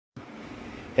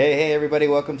Hey, everybody,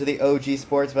 welcome to the OG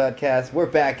Sports Podcast. We're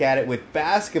back at it with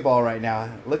basketball right now.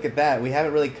 Look at that. We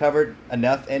haven't really covered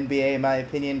enough NBA, in my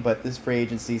opinion, but this free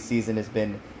agency season has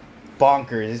been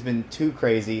bonkers. It's been too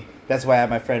crazy. That's why I have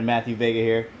my friend Matthew Vega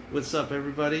here. What's up,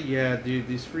 everybody? Yeah, dude,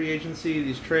 these free agency,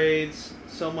 these trades,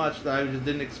 so much that I just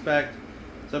didn't expect.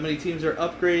 So many teams are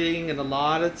upgrading, and a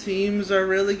lot of teams are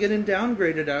really getting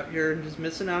downgraded out here and just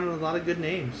missing out on a lot of good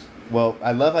names. Well,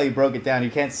 I love how you broke it down.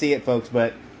 You can't see it, folks,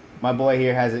 but my boy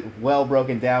here has it well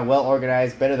broken down, well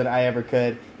organized, better than I ever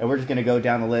could. And we're just going to go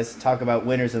down the list, talk about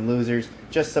winners and losers,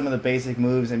 just some of the basic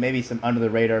moves, and maybe some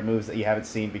under-the-radar moves that you haven't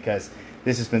seen because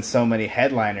this has been so many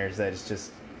headliners that it's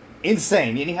just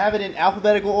insane. And you have it in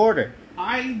alphabetical order.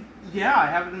 I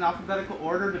have it in alphabetical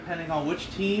order depending on which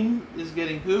team is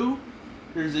getting who.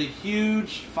 There's a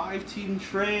huge 5-team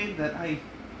trade that I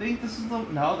think this is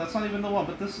no, that's not even the one,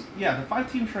 but the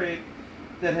 5-team trade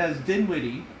that has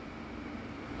Dinwiddie,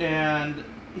 and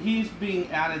he's being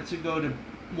added to go to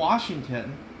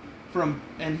Washington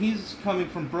and he's coming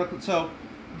from Brooklyn. So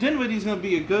Dinwiddie's going to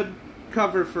be a good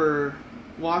cover for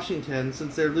Washington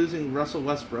since they're losing Russell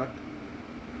Westbrook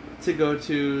to go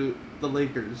to the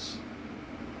Lakers.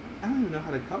 I don't even know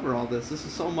how to cover all this. This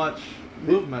is so much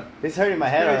movement. It's hurting my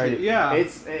head already. Yeah.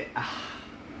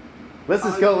 Let's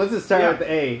just start with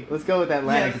the A. Let's go with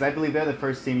Atlanta because I believe they're the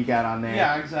first team you got on there.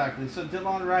 Yeah, exactly. So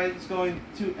Dylan Wright is going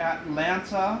to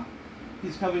Atlanta.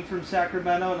 He's coming from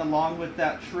Sacramento, and along with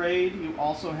that trade, you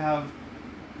also have,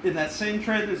 in that same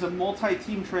trade, there's a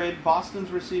multi-team trade. Boston's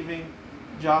receiving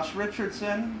Josh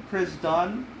Richardson, Chris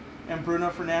Dunn, and Bruno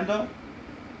Fernando.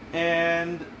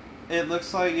 And it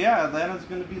looks like, Atlanta's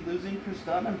going to be losing Chris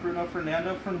Dunn and Bruno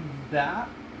Fernando from that.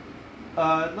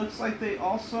 It looks like they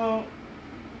also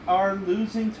are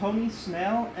losing Tony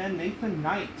Snell and Nathan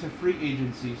Knight to free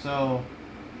agency. So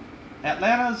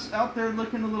Atlanta's out there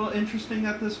looking a little interesting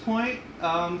at this point.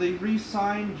 They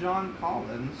re-signed John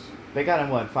Collins. They got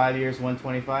him, 5 years,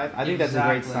 125? I think that's a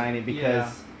great signing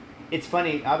because it's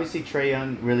funny. Obviously, Trae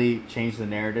Young really changed the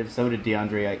narrative. So did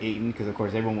DeAndre Ayton because, of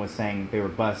course, everyone was saying they were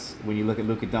busts when you look at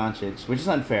Luka Doncic, which is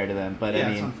unfair to them. But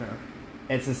it's unfair.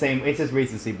 It's the same. It's just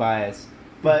recency bias.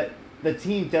 But the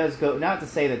team does go, not to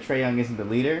say that Trae Young isn't the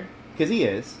leader, because he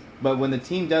is, but when the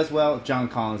team does well, John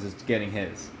Collins is getting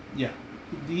his. Yeah.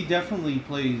 He definitely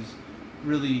plays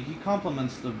he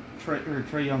complements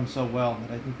Trae Young so well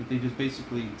that I think that they just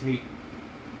basically take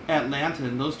Atlanta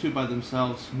and those two by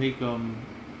themselves make them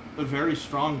a very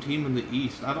strong team in the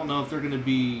East. I don't know if they're going to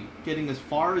be getting as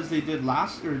far as they did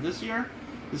this year.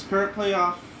 This current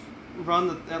playoff run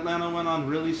that Atlanta went on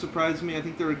really surprised me. I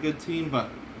think they're a good team,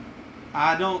 but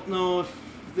I don't know if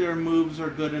their moves are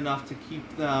good enough to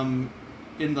keep them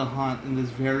in the hunt in this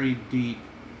very deep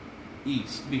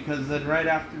East. Because then right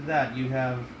after that, you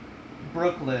have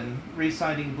Brooklyn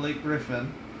re-signing Blake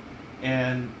Griffin,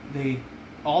 and they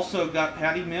also got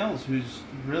Patty Mills, who's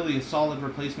really a solid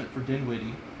replacement for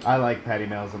Dinwiddie. I like Patty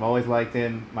Mills. I've always liked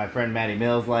him. My friend Matty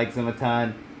Mills likes him a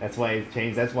ton. That's why he's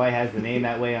changed. That's why he has the name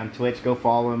that way on Twitch. Go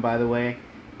follow him, by the way.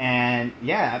 And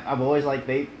I've always liked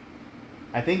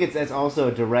I think that's also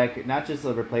a direct, not just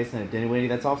a replacement of Dinwiddie,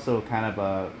 that's also kind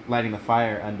of lighting the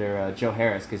fire under Joe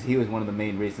Harris, because he was one of the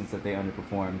main reasons that they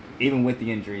underperformed. Even with the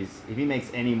injuries, if he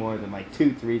makes any more than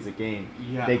 2 threes a game,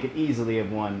 they could easily have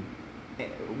won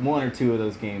one or two of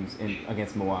those games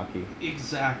against Milwaukee.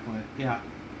 Exactly, yeah.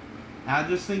 I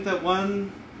just think that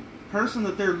one person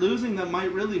that they're losing that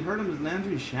might really hurt them is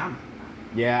Landry Shamet.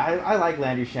 Yeah, I like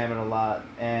Landry Shamet a lot.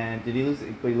 And did he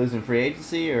lose in free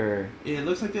agency or? It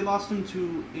looks like they lost him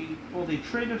to they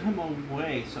traded him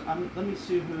away. So let me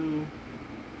see who.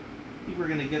 I think we're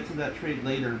gonna get to that trade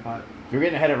later, but we're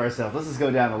getting ahead of ourselves. Let's just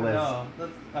go down the list. No,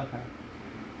 okay.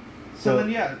 So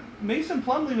then, Mason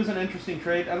Plumlee was an interesting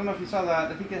trade. I don't know if you saw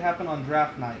that. I think it happened on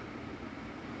draft night.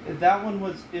 That one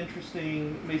was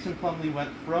interesting. Mason Plumlee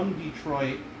went from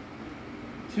Detroit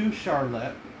to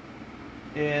Charlotte.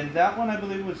 And that one, I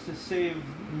believe, was to save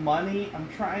money. I'm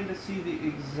trying to see the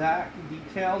exact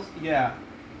details. Yeah.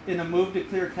 In a move to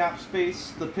clear cap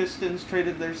space, the Pistons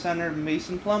traded their center,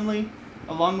 Mason Plumlee,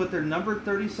 along with their number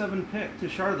 37 pick to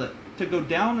Charlotte to go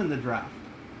down in the draft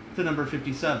to number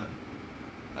 57.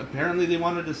 Apparently, they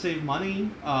wanted to save money.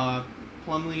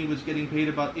 Plumlee was getting paid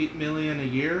about $8 million a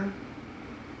year.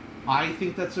 I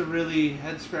think that's a really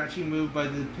head-scratching move by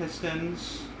the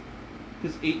Pistons,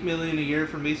 because $8 million a year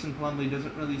for Mason Plumlee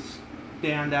doesn't really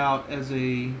stand out as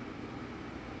a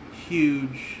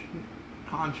huge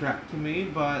contract to me,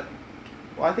 but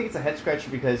well, I think it's a head scratcher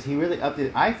because he really upped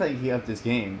it. I think he upped his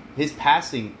game. His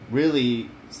passing really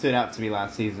stood out to me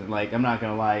last season. I'm not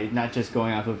gonna lie, not just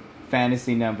going off of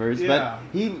fantasy numbers, but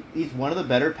he's one of the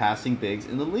better passing bigs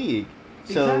in the league.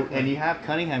 So, Exactly. and you have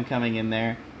Cunningham coming in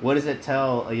there. What does it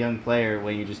tell a young player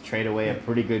when you just trade away a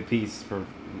pretty good piece for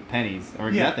pennies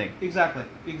or nothing? Exactly.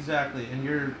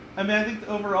 And I think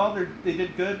overall they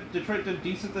did good. Detroit did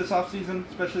decent this offseason,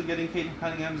 especially getting Caden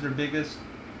Cunningham as their biggest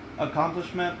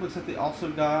accomplishment. Looks like they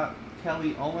also got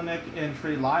Kelly Olynyk and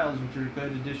Trey Lyles, which are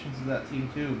good additions to that team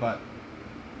too. But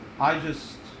I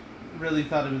just really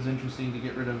thought it was interesting to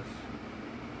get rid of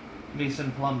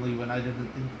Mason Plumlee when I didn't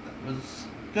think that was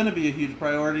going to be a huge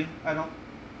priority.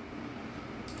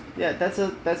 Yeah, that's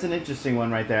an interesting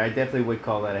one right there. I definitely would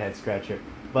call that a head scratcher.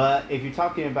 But if you're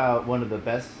talking about one of the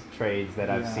best trades that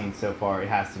I've seen so far, it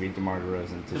has to be DeMar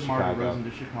DeRozan to Chicago. DeMar DeRozan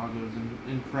to Chicago is an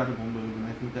incredible move, and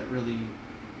I think that really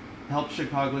helped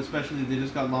Chicago, especially they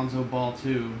just got Lonzo Ball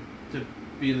too to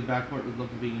be in the backcourt with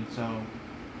LaVine. So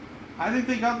I think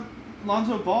they got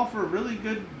Lonzo Ball for a really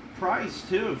good price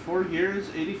too. 4 years,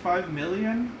 $85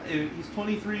 million. He's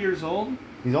 23 years old.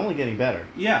 He's only getting better.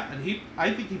 Yeah, and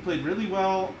I think he played really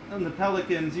well in the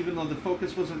Pelicans, even though the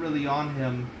focus wasn't really on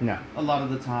him a lot of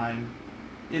the time.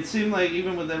 It seemed like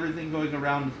even with everything going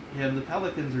around him, the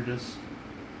Pelicans are just,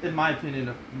 in my opinion,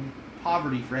 a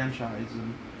poverty franchise.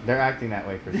 And they're acting that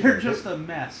way for sure. They're just a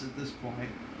mess at this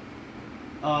point.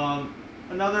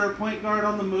 Another point guard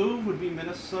on the move would be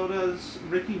Minnesota's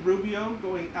Ricky Rubio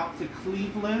going out to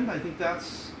Cleveland. I think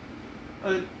that's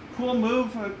a cool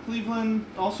move. Cleveland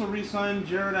also re-signed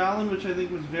Jared Allen, which I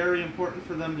think was very important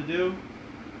for them to do.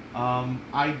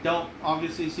 I don't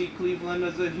obviously see Cleveland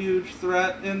as a huge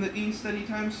threat in the East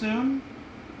anytime soon.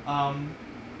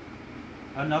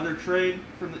 Another trade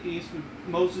from the East,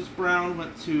 Moses Brown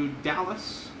went to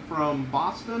Dallas from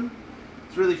Boston.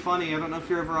 It's really funny. I don't know if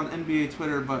you're ever on NBA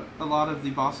Twitter, but a lot of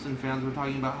the Boston fans were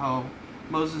talking about how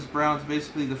Moses Brown's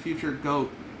basically the future GOAT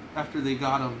after they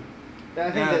got him. I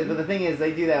think but the thing is,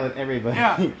 they do that with everybody.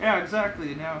 Yeah,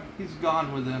 exactly. Now he's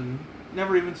gone within,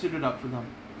 never even suited up for them.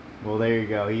 Well, there you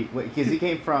go. Because he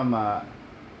came from,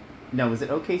 no, was it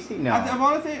OKC? No. I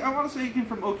want to say he came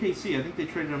from OKC. I think they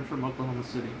traded him from Oklahoma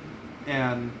City.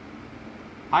 And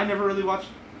I never really watched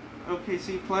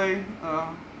OKC play.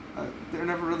 They're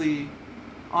never really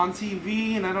on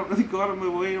TV, and I don't really go out of my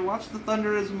way to watch the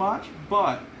Thunder as much.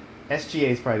 But SGA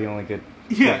is probably the only good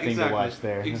thing to watch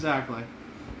there. Exactly.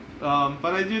 But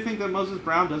I do think that Moses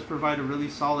Brown does provide a really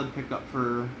solid pickup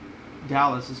for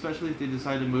Dallas, especially if they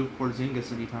decide to move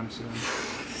Porzingis anytime soon.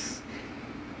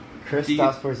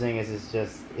 Kristaps Porzingis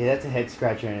is that's a head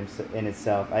scratcher in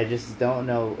itself. I just don't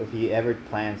know if he ever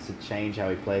plans to change how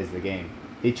he plays the game.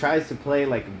 He tries to play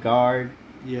like a guard.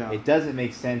 Yeah. It doesn't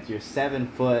make sense. You're 7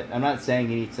 foot. I'm not saying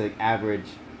he needs to average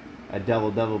a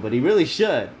double-double, but he really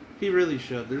should. He really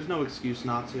should. There's no excuse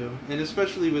not to. And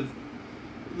especially with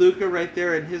Luka right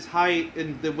there and his height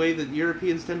and the way that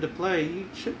Europeans tend to play, he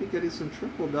should be getting some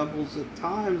triple-doubles at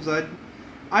times.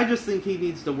 I just think he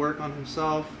needs to work on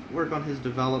himself, work on his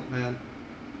development.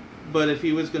 But if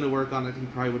he was going to work on it, he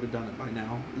probably would have done it by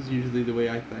now, is usually the way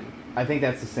I think. I think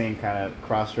that's the same kind of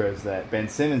crossroads that Ben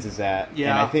Simmons is at.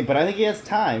 Yeah. But I think he has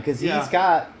time because he's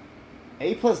got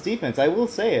A-plus defense. I will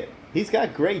say it. He's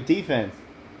got great defense.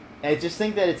 And I just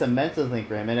think that it's a mental thing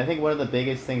for him. And I think one of the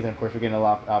biggest things, and of course we're getting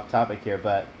off topic here,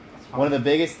 but one of the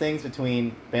biggest things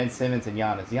between Ben Simmons and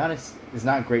Giannis is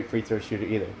not a great free throw shooter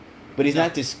either. But he's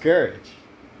not discouraged.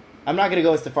 I'm not going to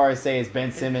go as far as say as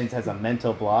Ben Simmons has a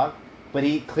mental block, but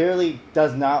he clearly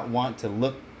does not want to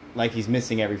look like he's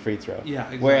missing every free throw. Yeah,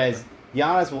 exactly. Whereas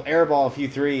Giannis will airball a few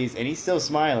threes, and he's still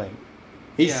smiling.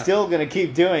 He's still going to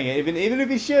keep doing it, even if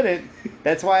he shouldn't.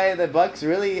 That's why the Bucks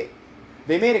really...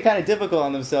 They made it kind of difficult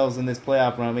on themselves in this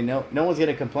playoff run. I mean, no one's going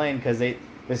to complain because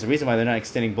there's a reason why they're not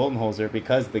extending Budenholzer,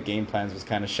 because the game plans was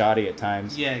kind of shoddy at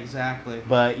times. Yeah, exactly.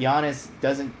 But Giannis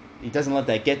doesn't let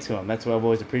that get to him. That's what I've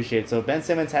always appreciated. So Ben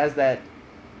Simmons has that.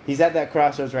 He's at that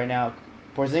crossroads right now.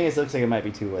 Porzingis looks like it might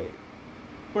be too late.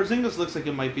 Porzingis looks like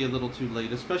it might be a little too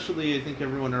late, especially I think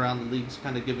everyone around the league's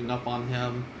kind of giving up on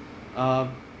him.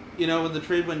 When the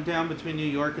trade went down between New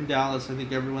York and Dallas, I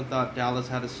think everyone thought Dallas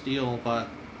had a steal, but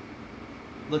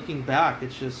looking back,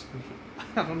 it's just,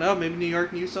 I don't know, maybe New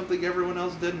York knew something everyone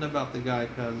else didn't about the guy,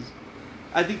 because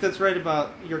I think that's right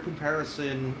about your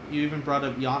comparison. You even brought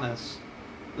up Giannis.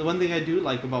 The one thing I do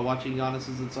like about watching Giannis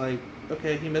is it's like,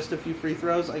 okay, he missed a few free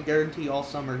throws. I guarantee all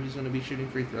summer he's going to be shooting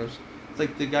free throws. It's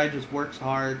like the guy just works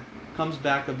hard, comes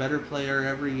back a better player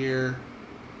every year.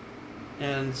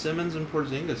 And Simmons and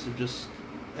Porzingis have just,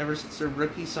 ever since their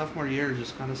rookie, sophomore year,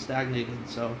 just kind of stagnated.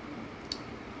 So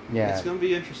it's going to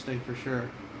be interesting for sure.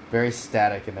 Very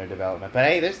static in their development. But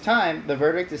hey, there's time. The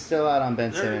verdict is still out on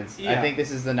Ben Simmons. Yeah. I think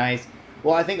this is the nice...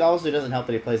 Well, I think also it doesn't help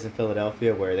that he plays in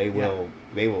Philadelphia, where they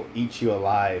will eat you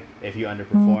alive if you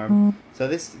underperform. So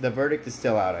the verdict is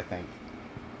still out, I think.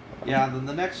 Yeah. Then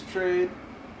the next trade.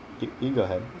 You can go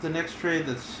ahead. The next trade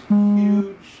that's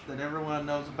huge that everyone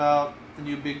knows about, the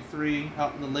new big three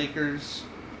out in the Lakers.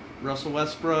 Russell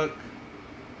Westbrook.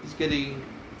 He's getting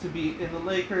to be in the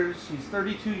Lakers. He's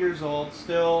 32 years old,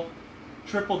 still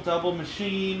triple-double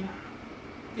machine.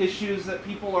 Issues that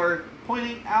people are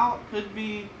pointing out could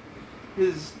be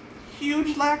his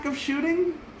huge lack of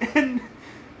shooting and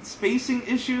spacing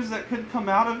issues that could come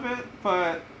out of it.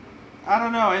 But I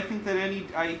don't know. I think that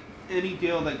any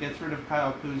deal that gets rid of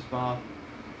Kyle Kuzma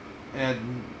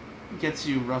and gets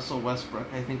you Russell Westbrook,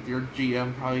 I think your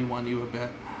GM probably won you a bit.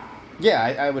 Yeah,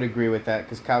 I would agree with that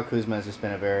because Kyle Kuzma has just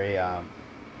been a very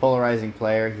polarizing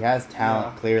player. He has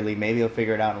talent, clearly. Maybe he'll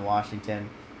figure it out in Washington,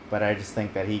 but I just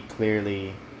think that it's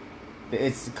clearly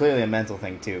a mental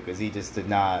thing too because he just did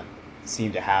not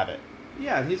seem to have it.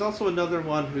 Yeah, he's also another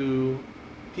one who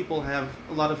a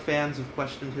lot of fans have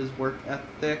questioned his work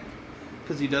ethic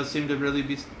because he does seem to really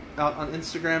be out on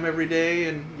Instagram every day,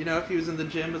 and if he was in the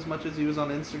gym as much as he was on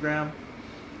Instagram,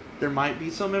 there might be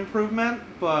some improvement,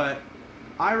 but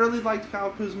I really liked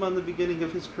Kyle Kuzma in the beginning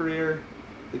of his career.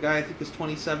 The guy, I think, is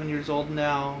 27 years old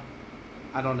now.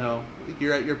 I don't know. I think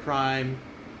you're at your prime.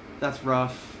 That's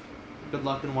rough. Good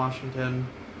luck in Washington.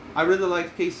 I really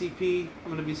liked KCP. I'm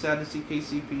going to be sad to see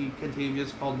KCP,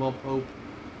 Kentavious Caldwell-Pope,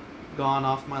 gone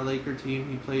off my Laker team.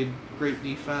 He played great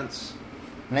defense.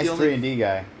 Nice 3-and-D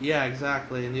guy. Yeah,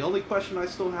 exactly. And the only question I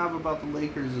still have about the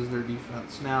Lakers is their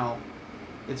defense. Now,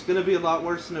 it's going to be a lot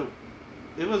worse than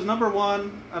it was number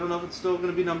one. I don't know if it's still going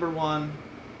to be number one.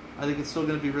 I think it's still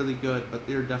going to be really good, but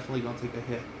they're definitely going to take a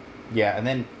hit. Yeah, and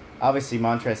then obviously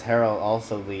Montrezl Harrell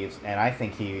also leaves, and I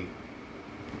think he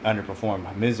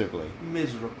underperformed miserably.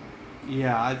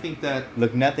 Yeah, I think that...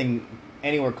 Look, nothing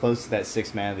anywhere close to that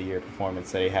 6th Man of the Year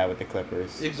performance that he had with the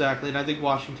Clippers. Exactly, and I think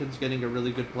Washington's getting a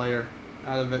really good player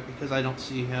out of it because I don't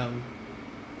see him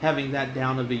having that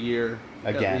down of a year.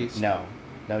 Again,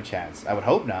 no chance. I would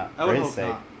hope not. I would hope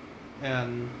not.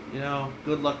 And,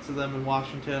 good luck to them in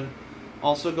Washington.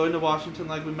 Also going to Washington,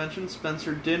 like we mentioned,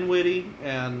 Spencer Dinwiddie.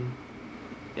 And,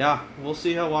 yeah, we'll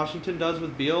see how Washington does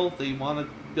with Beal. They want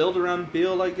to build around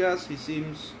Beal, I guess. He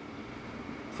seems,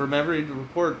 from every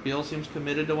report, Beal seems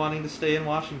committed to wanting to stay in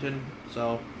Washington.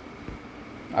 So,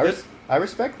 I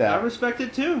respect that. I respect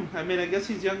it, too. I mean, I guess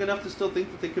he's young enough to still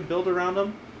think that they could build around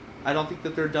him. I don't think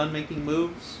that they're done making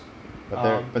moves.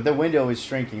 But the window is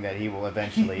shrinking that he will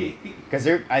eventually... Because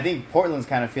I think Portland's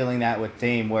kind of feeling that with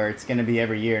Dame, where it's going to be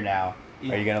every year now.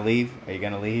 Yeah. Are you going to leave? Are you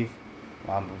going to leave?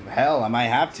 Hell, I might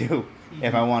have to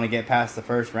if I want to get past the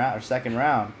first round or second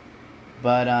round.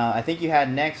 But I think you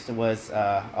had next was...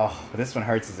 this one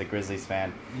hurts as a Grizzlies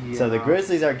fan. Yeah. So the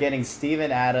Grizzlies are getting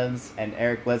Steven Adams and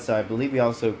Eric Bledsoe. I believe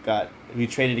we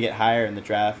traded to get higher in the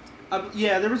draft.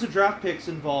 Yeah, there was a draft picks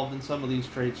involved in some of these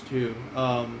trades, too.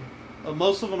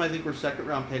 Most of them, I think, were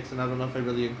second-round picks, and I don't know if I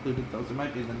really included those. It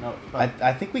might be in the notes.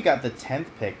 I think we got the 10th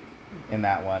pick in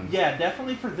that one. Yeah,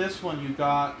 definitely for this one you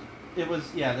got... It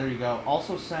was... Yeah, there you go.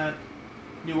 Also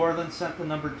New Orleans sent the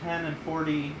number 10 and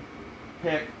 40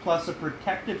 pick, plus a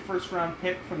protected first-round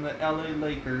pick from the LA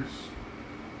Lakers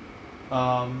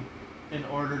in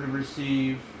order to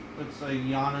receive, let's say,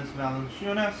 Giannis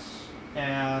Valanciunas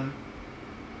and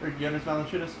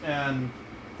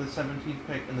the 17th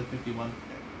pick and the 51st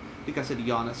pick. I think I said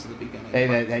Giannis at the beginning.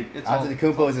 Hey,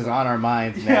 Antetokounmpo is on our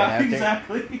minds, man. Yeah,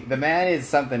 exactly. The man is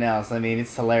something else. I mean,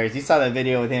 it's hilarious. You saw that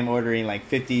video with him ordering like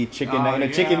 50 chicken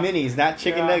minis, not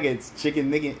chicken nuggets,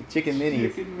 chicken minis. Chicken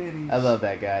minis. I love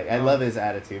that guy. I love his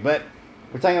attitude. But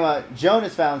we're talking about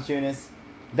Jonas Valanciunas.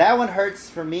 That one hurts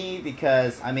for me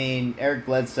because, I mean, Eric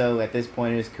Bledsoe at this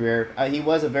point in his career, he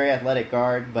was a very athletic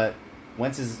guard, but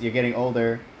once you're getting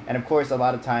older, and of course a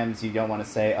lot of times you don't want to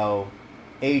say,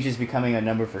 age is becoming a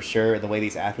number for sure, the way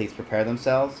these athletes prepare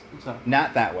themselves. Exactly.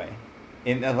 Not that way.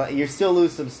 You still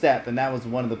lose some step, and that was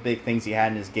one of the big things he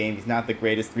had in his game. He's not the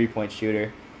greatest three-point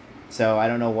shooter. So I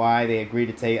don't know why they agreed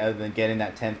to take other than getting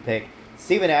that 10th pick.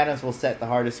 Steven Adams will set the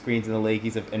hardest screens in the league.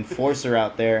 He's an enforcer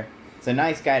out there. It's a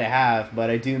nice guy to have, but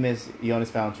I do miss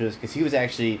Jonas Valanciunas because he was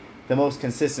actually the most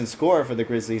consistent scorer for the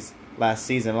Grizzlies last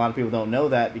season. A lot of people don't know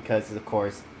that because, of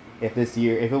course, if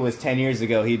it was 10 years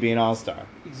ago, he'd be an all-star.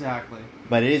 Exactly.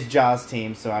 But it is Ja's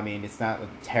team, so, I mean, it's not a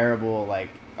terrible,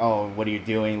 what are you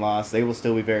doing loss. They will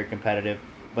still be very competitive,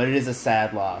 but it is a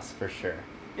sad loss for sure.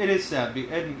 It is sad,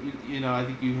 and, I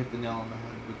think you hit the nail on the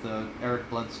head with Eric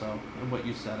Bledsoe and what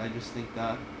you said. I just think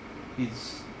that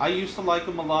I used to like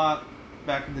him a lot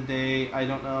back in the day. I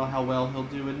don't know how well he'll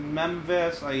do in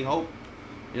Memphis. I hope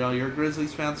You're a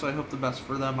Grizzlies fan, so I hope the best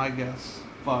for them, I guess.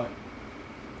 But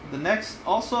the next,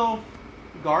 also,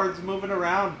 guards moving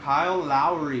around. Kyle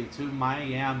Lowry to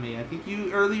Miami. I think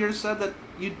you earlier said that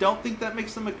you don't think that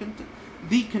makes them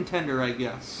the contender, I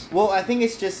guess. Well, I think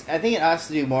it has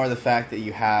to do more with the fact that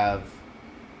you have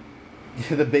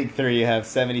the big three. You have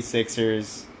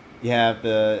 76ers. You have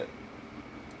the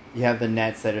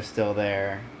Nets that are still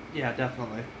there. Yeah,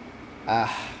 definitely.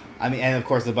 And of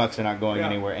course the Bucks are not going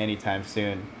anywhere anytime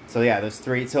soon. So yeah, those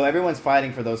three. So everyone's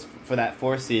fighting for that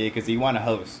 4th seed because you want to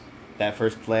host that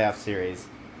first playoff series.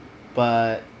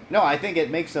 But no, I think it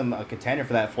makes them a contender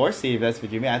for that 4th seed. If that's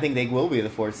what you mean. I think they will be the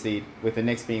 4th seed with the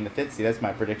Knicks being the 5th seed. That's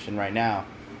my prediction right now.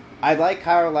 I like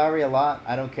Kyle Lowry a lot.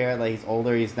 I don't care that he's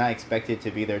older. He's not expected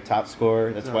to be their top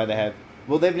scorer. That's why they have.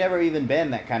 Well, they've never even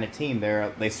been that kind of team.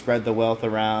 They spread the wealth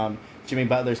around. Jimmy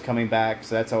Butler's coming back,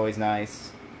 so that's always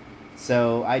nice.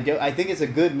 So I think it's a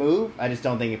good move. I just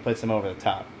don't think it puts them over the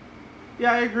top.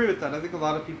 Yeah, I agree with that. I think a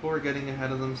lot of people are getting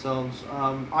ahead of themselves.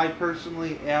 I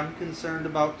personally am concerned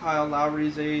about Kyle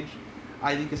Lowry's age.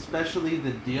 I think especially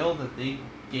the deal that they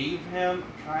gave him,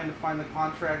 I'm trying to find the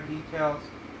contract details.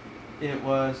 It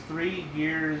was 3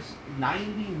 years,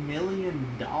 $90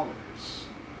 million.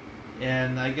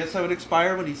 And I guess that would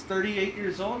expire when he's 38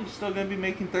 years old. He's still going to be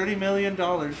making $30 million.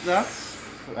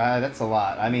 That's a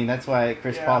lot. I mean, that's why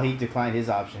Chris Paul, he declined his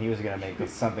option. He was going to make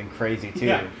something crazy,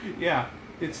 too. Yeah.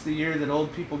 It's the year that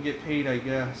old people get paid, I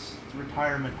guess. It's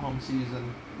retirement home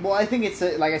season. Well, I think it's,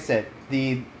 like I said,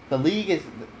 the league is,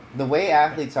 the way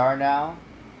athletes are now,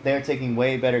 they're taking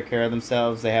way better care of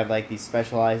themselves. They have, like, these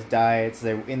specialized diets.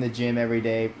 They're in the gym every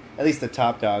day. At least the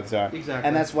top dogs are. Exactly.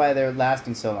 And that's why they're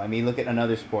lasting so long. I mean, look at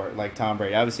another sport like Tom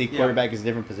Brady. Obviously, quarterback is a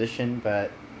different position,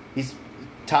 but he's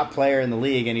top player in the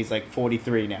league, and he's like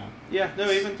 43 now. Yeah, no,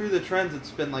 even through the trends,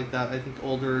 it's been like that. I think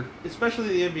older, especially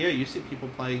the NBA, you see people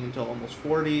playing until almost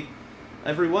 40.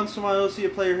 Every once in a while, you'll see a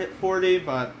player hit 40,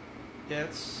 but yeah,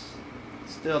 it's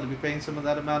still to be paying some of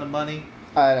that amount of money.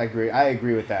 I agree. I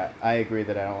agree with that. I agree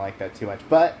that I don't like that too much,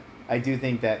 but I do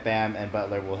think that Bam and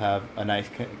Butler will have a nice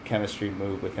chemistry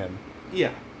move with him.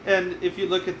 Yeah, and if you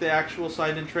look at the actual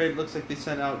sign-in trade, it looks like they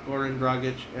sent out Goran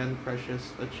Dragic and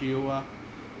Precious Achiuwa,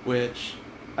 which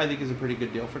I think is a pretty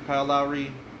good deal for Kyle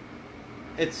Lowry.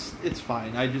 It's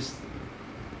fine.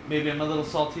 Maybe I'm a little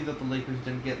salty that the Lakers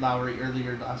didn't get Lowry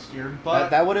earlier last year, but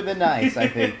that would have been nice, I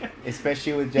think,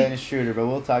 especially with Dennis Schroeder. But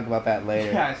we'll talk about that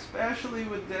later. Yeah, especially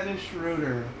with Dennis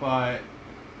Schroeder. But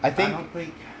I don't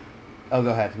think. Oh,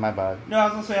 go ahead. My bad. No, I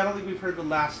was gonna say I don't think we've heard the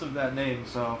last of that name.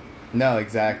 So. No,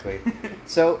 exactly.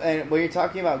 So, and when you're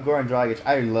talking about Goran Dragic,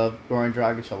 I love Goran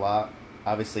Dragic a lot.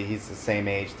 Obviously, he's the same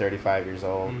age, 35 years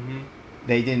old. Mm-hmm.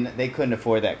 They couldn't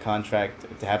afford that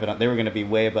contract to have it on. They were going to be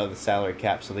way above the salary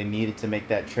cap, so they needed to make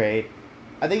that trade.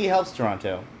 I think he helps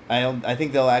Toronto. I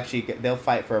think they'll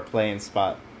fight for a play-in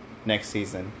spot next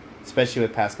season, especially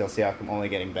with Pascal Siakam only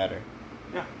getting better.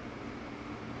 Yeah.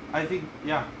 I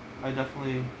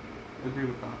definitely agree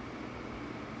with that.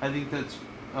 I think that's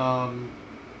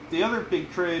the other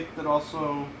big trade that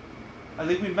also, I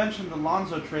think we mentioned the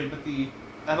Lonzo trade, but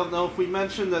I don't know if we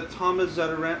mentioned that Thomas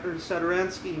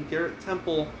Satoransky and Garrett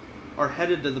Temple are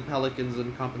headed to the Pelicans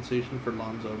in compensation for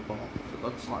Lonzo Ball, it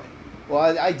looks like.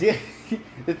 Well, I did.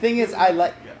 The thing is, I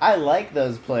like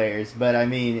those players, but I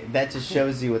mean that just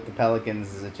shows you what the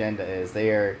Pelicans' agenda is.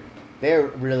 They're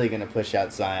really going to push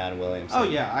out Zion Williamson. Oh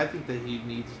yeah, I think that he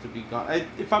needs to be gone.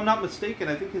 If I'm not mistaken,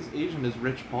 I think his agent is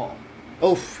Rich Paul.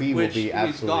 Oh, he will be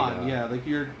absolutely gone. Yeah, like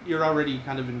you're already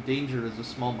kind of in danger as a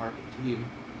small market team.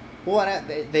 Well,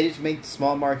 and they just make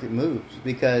small market moves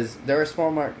because there are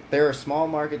small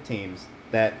market teams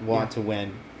that want to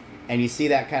win, and you see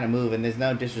that kind of move. And there's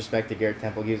no disrespect to Garrett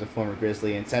Temple; he's a former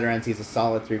Grizzly, and Satoransky's a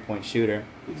solid 3-point shooter.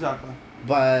 Exactly.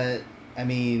 But I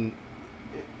mean,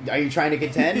 are you trying to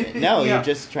contend? No, you're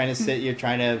just trying to sit. You're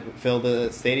trying to fill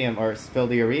the stadium or fill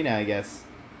the arena, I guess.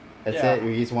 That's it.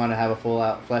 You just want to have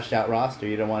a fleshed out roster.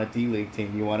 You don't want a D-League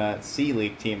team. You want a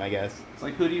C-League team, I guess. It's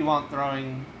like, who do you want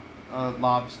throwing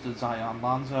lobs to Zion,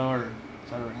 Lonzo or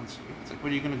Satoransky? It's like,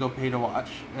 what are you going to go pay to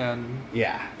watch? And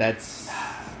yeah, that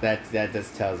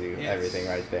just tells you everything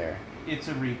right there. It's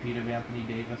a repeat of Anthony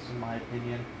Davis, in my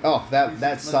opinion. Oh,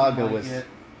 that saga was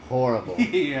horrible.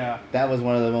 Yeah, that was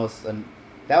one of the most.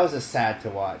 That was just sad to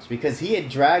watch because he had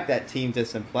dragged that team to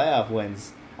some playoff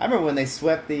wins. I remember when they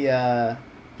swept the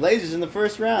Blazers in the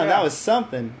first round. Yeah. That was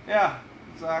something. Yeah,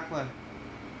 exactly.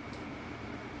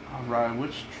 All right,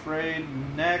 which trade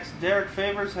next? Derek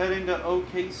Favors heading to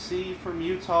OKC from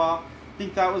Utah. I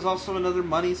think that was also another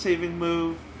money-saving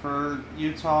move for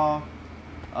Utah.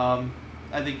 I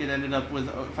think it ended up with,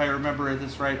 if I remember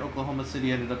this right, Oklahoma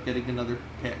City ended up getting another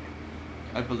pick.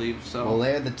 I believe. So. Well,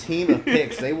 they're the team of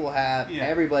picks. They will have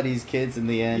everybody's kids in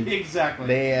the end. Exactly.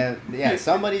 They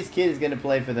somebody's kid is going to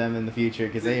play for them in the future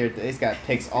because they've got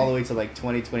picks all the way to like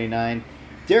 2029.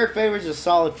 Derek Favors is a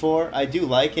solid 4. I do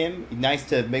like him. Nice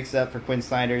to mix up for Quinn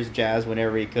Snyder's Jazz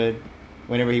whenever he could.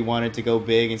 Whenever he wanted to go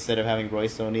big, instead of having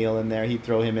Royce O'Neal in there, he'd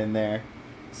throw him in there.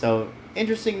 So,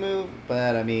 interesting move,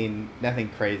 but I mean, nothing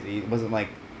crazy. It wasn't like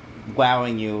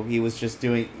wowing you. He was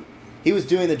doing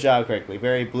the job correctly.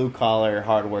 Very blue-collar,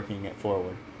 hard-working at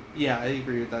forward. Yeah, I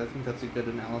agree with that. I think that's a good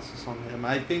analysis on him.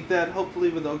 I think that hopefully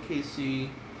with OKC,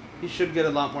 he should get a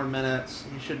lot more minutes.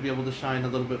 He should be able to shine a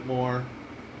little bit more.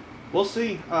 We'll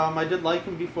see. I did like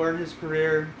him before in his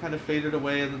career. Kind of faded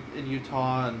away in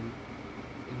Utah, and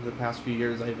in the past few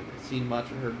years I haven't seen much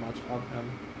or heard much of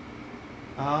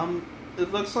him.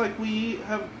 It looks like we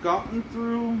have gotten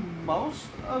through most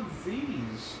of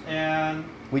these, and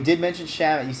we did mention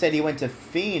Shamet. You said he went to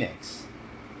Phoenix.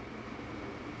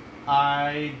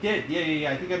 I did.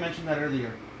 Yeah. I think I mentioned that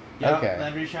earlier. Yeah, okay.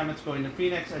 Landry Shamet's going to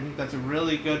Phoenix. I think that's a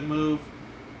really good move.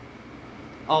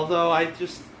 Although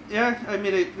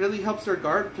it really helps their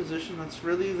guard position. That's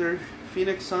really their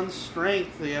Phoenix Suns'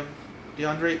 strength. They have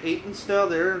DeAndre Ayton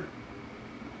still.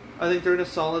 I think they're in a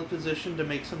solid position to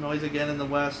make some noise again in the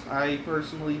West. I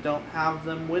personally don't have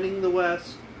them winning the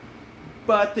West,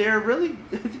 but I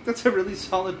think that's a really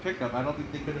solid pickup. I don't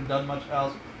think they could have done much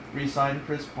else. Re-signed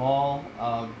Chris Paul.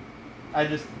 I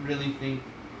just really think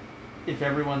if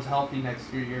everyone's healthy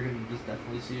next year, you're going to just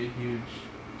definitely see a huge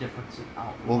difference in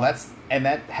outlook. Well,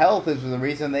 that health is the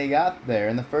reason they got there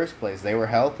in the first place. They were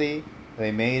healthy.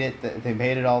 They made it. They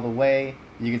made it all the way.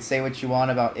 You can say what you want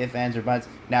about if, ands, or buts.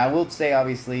 Now, I will say,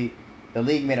 obviously, the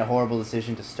league made a horrible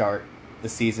decision to start the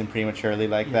season prematurely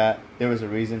like that. There was a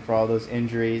reason for all those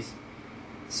injuries.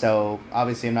 So,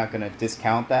 obviously, I'm not going to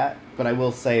discount that. But I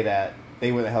will say that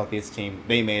they were the healthiest team.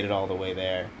 They made it all the way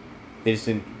there. They just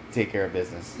didn't take care of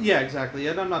business. Yeah, exactly.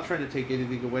 And I'm not trying to take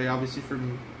anything away, obviously,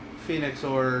 from Phoenix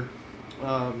or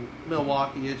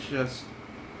Milwaukee. It's just,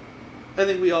 I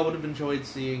think we all would have enjoyed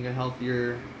seeing a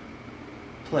healthier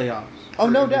playoffs. Oh,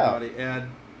 no doubt. And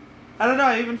I don't know,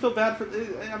 I even feel bad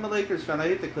I'm a Lakers fan. I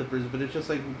hate the Clippers, but it's just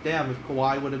like, damn, if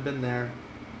Kawhi would have been there,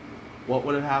 what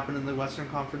would have happened in the Western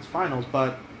Conference Finals?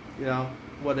 But,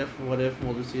 what if, we'll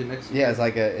just see it next year. Yeah,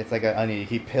 it's like an onion. You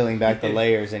keep peeling back the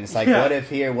layers, and it's like, what if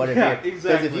here, what if here? Exactly.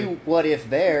 Because if you, what if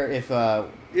there, if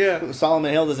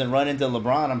Solomon Hill doesn't run into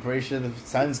LeBron, I'm pretty sure the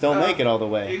Suns don't make it all the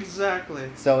way. Exactly.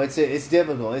 So it's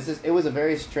difficult. It was a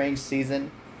very strange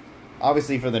season.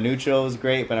 Obviously, for the neutral, it was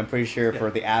great, but I'm pretty sure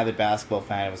for the avid basketball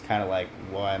fan, it was kind of like,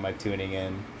 why am I tuning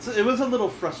in? So it was a little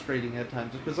frustrating at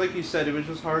times, because like you said, it was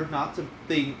just hard not to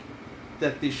think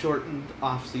that the shortened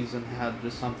offseason had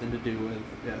just something to do with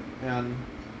it. And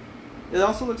it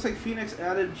also looks like Phoenix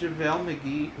added JaVale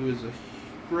McGee, who is a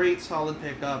great, solid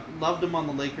pickup. Loved him on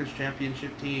the Lakers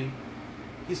championship team.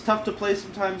 He's tough to play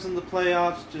sometimes in the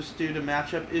playoffs just due to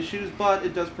matchup issues, but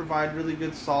it does provide really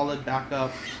good, solid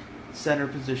backup center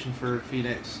position for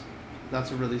Phoenix.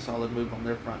 That's a really solid move on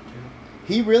their front, too.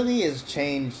 He really has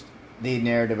changed the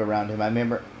narrative around him.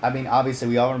 Obviously,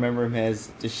 we all remember him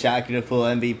as just Shaq in a full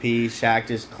MVP, Shaq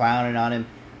just clowning on him.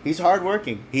 He's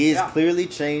hardworking. He has clearly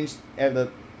changed.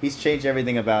 He's changed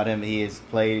everything about him. He has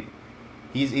played.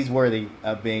 He's worthy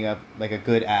of being a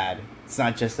good ad. It's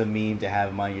not just a meme to have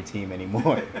him on your team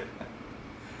anymore.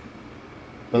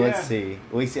 But let's see.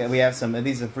 We have some.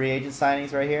 These are free agent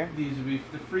signings right here. These would be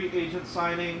the free agent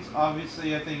signings.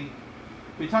 Obviously, I think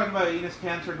we talked about Enes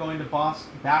Kanter going to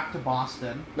back to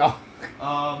Boston. No.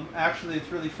 Actually, it's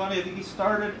really funny. I think he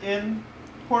started in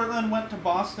Portland, went to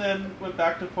Boston, went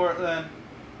back to Portland,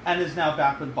 and is now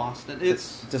back with Boston.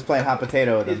 It's just playing hot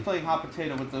potato with them. He's playing hot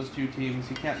potato with those two teams.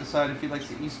 He can't decide if he likes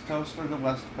the East Coast or the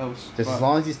West Coast. Just as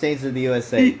long as he stays in the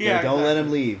USA. Don't let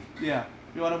him leave. Yeah.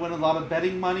 If you want to win a lot of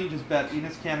betting money, just bet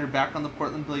Enes Kanter back on the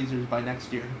Portland Blazers by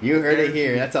next year. You heard it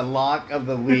here. That's a lock of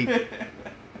the week.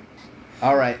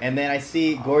 All right, and then I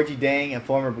see Gorgie Dang, a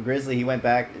former Grizzly. He went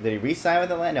back. Did he re-sign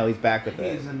with Atlanta? No, he's back with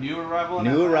it. He's a new arrival.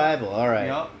 New arrival. All right.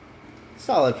 Yep.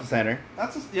 Solid center.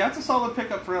 That's a solid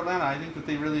pickup for Atlanta. I think that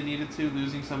they really needed to,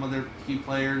 losing some of their key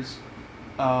players.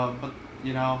 But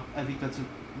I think that's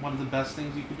one of the best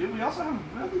things you could do. We also have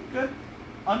really good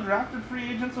undrafted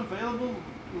free agents available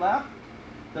left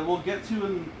that we'll get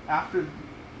to after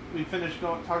we finish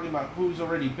talking about who's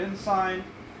already been signed.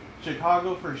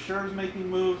 Chicago for sure is making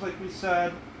moves, like we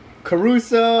said.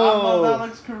 Caruso!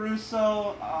 Alex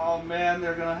Caruso. Oh, man,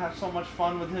 they're going to have so much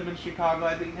fun with him in Chicago.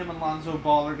 I think him and Lonzo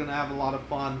Ball are going to have a lot of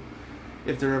fun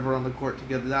if they're ever on the court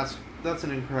together. That's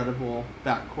an incredible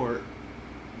backcourt.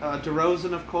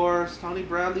 DeRozan, of course. Tony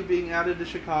Bradley being added to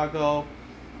Chicago.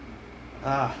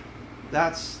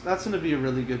 That's going to be a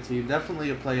really good team. Definitely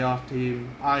a playoff team.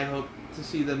 I hope to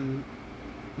see them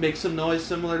make some noise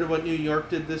similar to what New York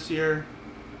did this year.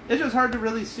 It's just hard to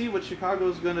really see what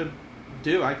Chicago's going to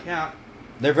do. I can't.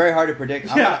 They're very hard to predict.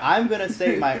 Yeah. I'm gonna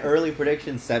say my early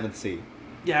prediction 7th seed.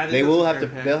 Yeah, I think They that's will a have fair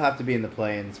to. pick. They'll have to be in the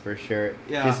play-ins for sure.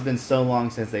 Yeah. It's been so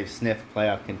long since they've sniffed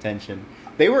playoff contention.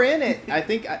 They were in it, I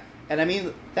think, and I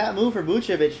mean that move for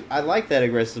Vucevic. I like that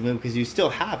aggressive move because you still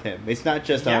have him. It's not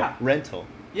just Yeah. a rental.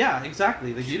 Yeah,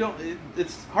 exactly. Like you don't.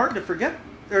 It's hard to forget,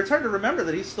 or it's hard to remember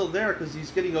that he's still there because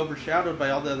he's getting overshadowed by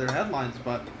all the other headlines.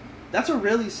 But that's a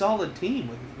really solid team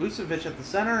with Vucevic at the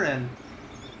center, and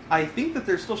I think that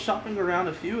they're still shopping around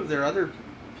a few of their other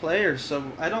players. So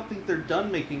I don't think they're done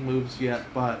making moves yet.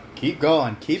 But Keep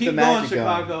going. Keep the going, magic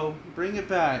Chicago. Bring it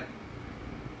back.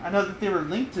 I know that they were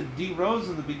linked to D Rose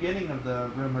in the beginning of the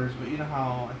rumors, but you know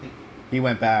how I think. He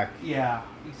went back. Yeah,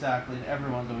 exactly. And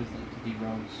everyone's always linked to D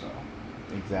Rose, so.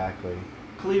 Exactly.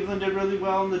 Cleveland did really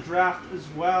well in the draft as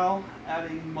well,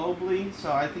 adding Mobley.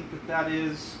 So I think that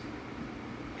is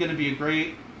going to be a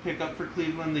great pickup for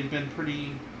Cleveland. They've been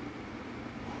pretty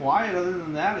quiet. Other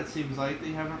than that, it seems like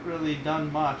they haven't really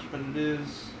done much. But it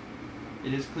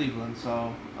is Cleveland.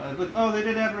 So they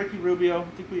did add Ricky Rubio.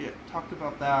 I think we talked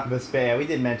about that. Yeah, we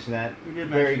did mention that. We did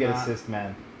Very mention good that. assist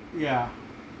man. Yeah.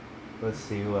 Let's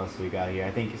see who else we got here. I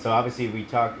think so. Obviously, we're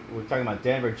talking about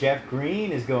Denver. Jeff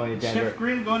Green is going to Denver. Jeff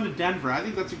Green going to Denver. I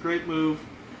think that's a great move.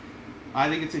 I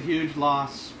think it's a huge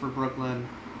loss for Brooklyn.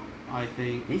 I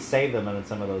think He saved them in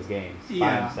some of those games by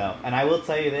Yeah. himself. And I will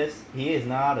tell you this, he is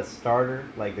not a starter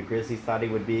like the Grizzlies thought he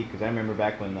would be, because I remember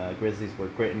back when the Grizzlies were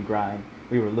grit and grind,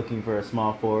 we were looking for a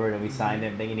small forward and we signed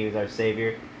him thinking he was our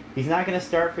savior. He's not going to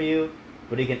start for you,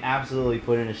 but he can absolutely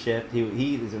put in a shift.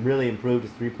 He has really improved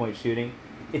his three-point shooting.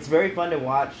 It's very fun to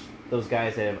watch those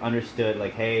guys that have understood,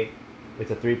 like, hey,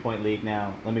 it's a three-point league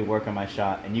now, let me work on my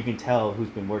shot, and you can tell who's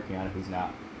been working on it, who's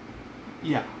not.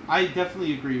 Yeah, I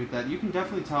definitely agree with that. You can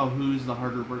definitely tell who's the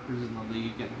harder workers in the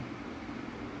league, and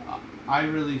I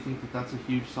really think that that's a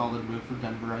huge, solid move for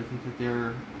Denver. I think that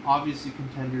they're obviously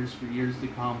contenders for years to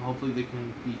come. Hopefully they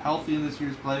can be healthy in this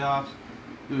year's playoffs.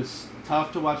 It was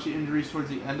tough to watch the injuries towards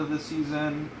the end of the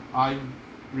season. I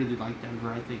really like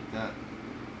Denver. I think that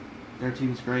their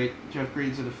team's great. Jeff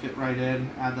Green's going to fit right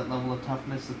in, add that level of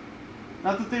toughness.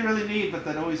 Not that they really need, but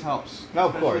that always helps. No,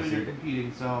 of especially course. when you're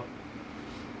competing, so...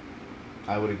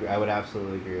 I would agree. I would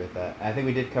absolutely agree with that. I think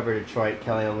we did cover Detroit.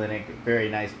 Kelly Olynyk, very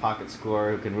nice pocket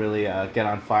scorer who can really get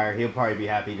on fire. He'll probably be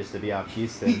happy just to be off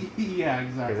Houston Yeah,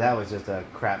 exactly. because that was just a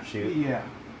crapshoot. Yeah.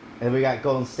 And we got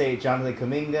Golden State, Jonathan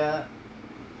Kuminga,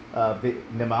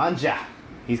 Nemanja.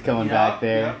 He's coming back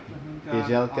there. Yep.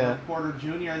 Bijelka. Otto Porter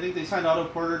Jr. I think they signed Otto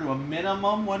Porter to a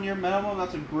minimum, 1 year minimum.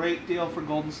 That's a great deal for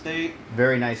Golden State.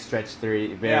 Very nice stretch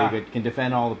three. Very Yeah. good. Can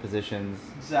defend all the positions.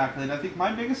 Exactly. And I think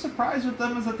my biggest surprise with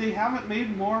them is that they haven't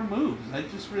made more moves. I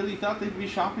just really thought they'd be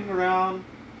shopping around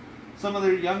some of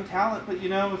their young talent. But,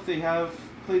 if they have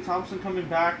Klay Thompson coming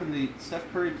back and Steph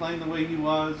Curry playing the way he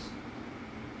was,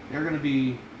 they're going to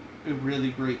be a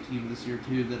really great team this year,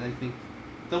 too, that I think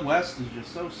the West is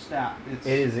just so stacked.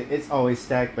 It's always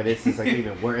stacked, but it's just like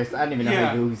even worse. I don't even know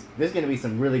Yeah. who's. There's going to be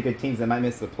some really good teams that might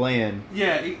miss the play-in.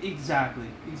 Yeah, exactly.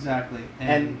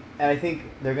 And I think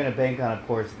they're going to bank on, of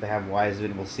course, that they have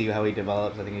Wiseman. We'll see how he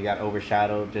develops. I think he got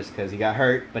overshadowed just because he got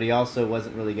hurt, but he also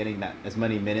wasn't really getting that as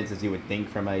many minutes as you would think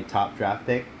from a top draft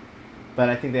pick. But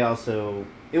I think they also...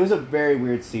 It was a very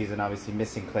weird season, obviously,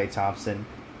 missing Klay Thompson.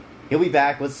 He'll be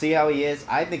back. Let's see how he is.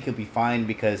 I think he'll be fine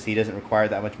because he doesn't require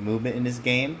that much movement in his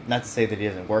game. Not to say that he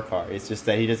doesn't work hard. It's just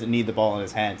that he doesn't need the ball in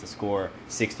his hand to score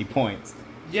 60 points.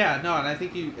 Yeah, no, and I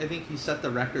think he set the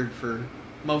record for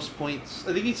most points.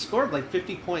 I think he scored like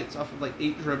 50 points off of like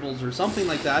 8 dribbles or something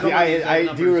like that.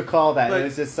 I do recall that. But, it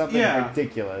was just something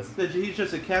ridiculous. That he's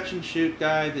just a catch and shoot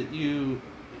guy that he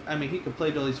could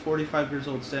play till he's 45 years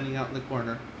old standing out in the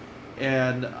corner.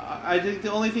 And I think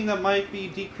the only thing that might be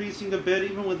decreasing a bit,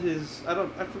 even with his, I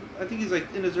think he's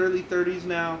like in his early 30s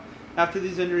now. After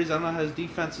these injuries, I don't know how his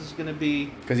defense is going to be.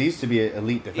 Because he used to be an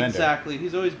elite defender. Exactly.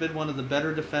 He's always been one of the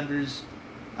better defenders.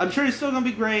 I'm sure he's still going to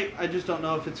be great. I just don't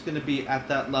know if it's going to be at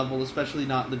that level, especially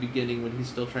not in the beginning when he's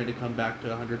still trying to come back to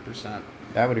 100%.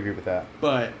 I would agree with that.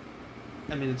 But,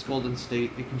 it's Golden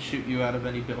State. They can shoot you out of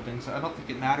any building, so I don't think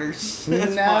it matters Nah, as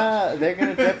much. they're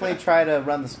going to definitely try to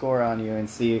run the score on you and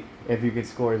see if you could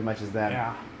score as much as them.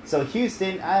 Yeah. So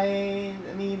Houston, I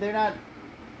mean, they're not...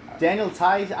 Daniel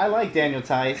Tice, I like Daniel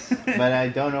Tice, but I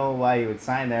don't know why he would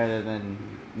sign there other than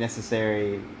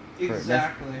necessary...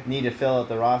 Exactly. Need to fill out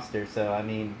the roster, so,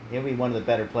 he'll be one of the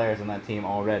better players on that team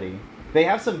already. They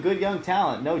have some good young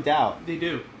talent, no doubt. They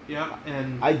do. Yep,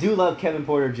 and I do love Kevin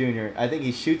Porter Jr. I think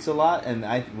he shoots a lot, and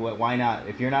why not?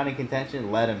 If you're not in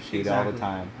contention, let him shoot all the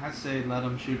time. I say let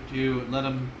him shoot too. Let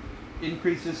him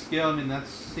increase his skill. I mean, that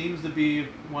seems to be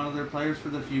one of their players for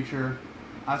the future.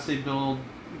 I say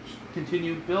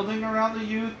continue building around the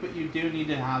youth, but you do need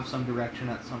to have some direction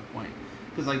at some point.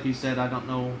 Because like you said, I don't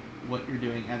know what you're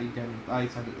doing adding Devin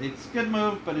Ice. It's a good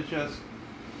move, but it's just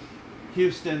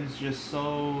Houston's just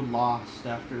so lost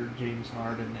after James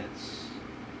Harden.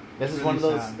 This is really one of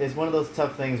those. sad. It's one of those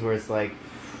tough things where it's like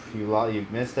you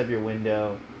messed up your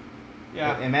window.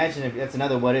 Yeah. Imagine if that's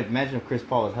another what if. Imagine if Chris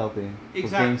Paul was healthy for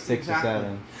Game 6 or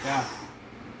 7. Yeah.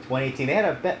 2018. They had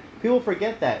a people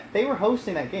forget that they were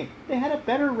hosting that game. They had a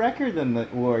better record than the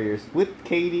Warriors with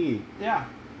KD. Yeah.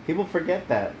 People forget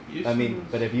that. I mean,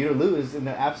 but if you lose, then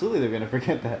absolutely they're going to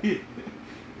forget that.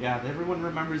 Yeah, everyone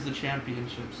remembers the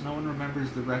championships. No one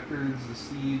remembers the records, the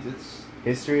seeds.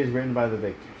 History is written by the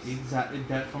victors. Exactly,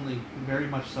 definitely, very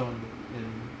much so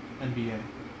in NBA.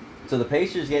 So the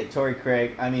Pacers get Torrey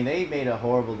Craig. I mean, they made a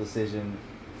horrible decision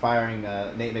firing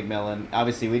Nate McMillan.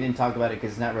 Obviously, we didn't talk about it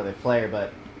because he's not really a player,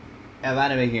 but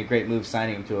Atlanta making a great move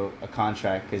signing him to a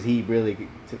contract because he really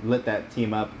lit that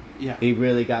team up. Yeah. He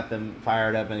really got them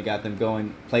fired up and got them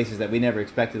going places that we never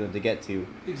expected them to get to.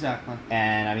 Exactly.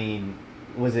 And, I mean,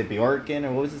 was it Bjorken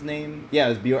or what was his name? Yeah, it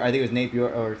was Bjork. I think it was Nate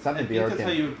Bjork or something Bjorken. That's how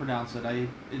you would pronounce it.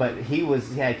 But he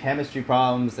had chemistry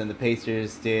problems, and the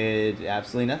Pacers did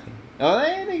absolutely nothing. Oh,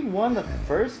 they won the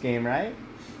first game, right?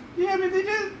 Yeah, I mean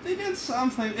they did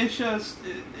something. It's just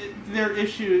their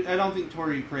issue. I don't think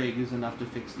Torrey Craig is enough to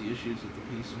fix the issues with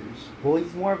the Pacers. Well,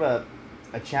 he's more of a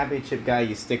championship guy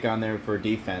you stick on there for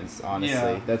defense, honestly.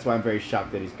 Yeah. That's why I'm very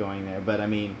shocked that he's going there. But, I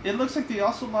mean... It looks like they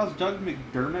also lost Doug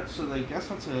McDermott, so I guess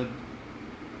that's a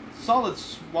solid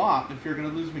swap. If you're going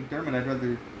to lose McDermott, I'd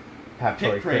rather have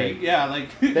pick Craig. Yeah, like...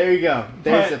 There you go.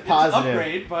 There's a positive. It's an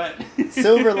upgrade, but...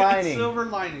 Silver lining. Silver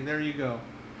lining. There you go.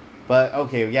 But,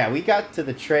 okay, yeah, we got to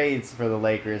the trades for the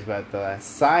Lakers, but the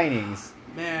signings...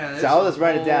 Man, so I'll just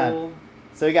write it down.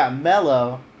 So we got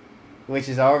Melo... Which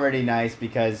is already nice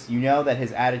because you know that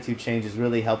his attitude changes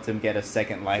really helped him get a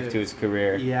second life to his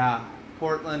career. Yeah.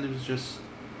 Portland was just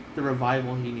the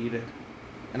revival he needed.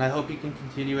 And I hope he can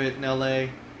continue it in LA.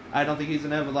 I don't think he's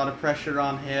going to have a lot of pressure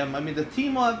on him. I mean, the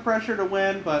team will have pressure to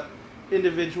win, but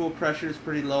individual pressure is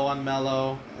pretty low on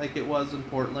Melo, like it was in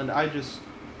Portland.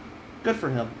 Good for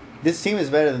him. This team is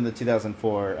better than the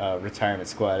 2004 retirement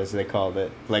squad, as they called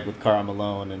it, like with Karl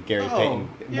Malone and Gary Payton.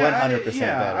 100%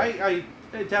 better.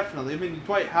 Definitely. I mean,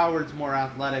 Dwight Howard's more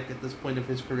athletic at this point of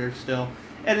his career still.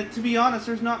 And to be honest,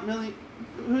 there's not many...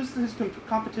 Who's his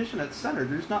competition at center?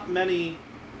 There's not many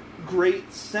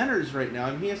great centers right now.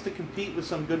 I mean, he has to compete with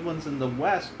some good ones in the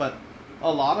West, but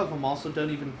a lot of them also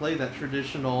don't even play that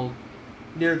traditional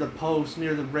near the post,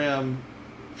 near the rim,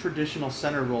 traditional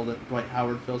center role that Dwight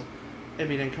Howard fills. I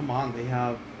mean, and come on, they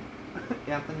have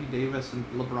Anthony Davis and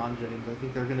LeBron James. I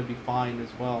think they're going to be fine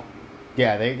as well.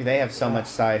 Yeah, they have so much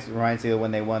size. It reminds me of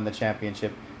when they won the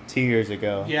championship 2 years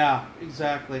ago. Yeah,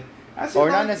 exactly. Or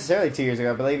not necessarily 2 years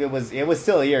ago. I believe it was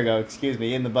still a year ago. Excuse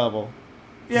me, in the bubble.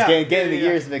 Yeah, getting the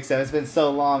years mixed up. It's been so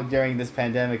long during this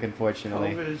pandemic,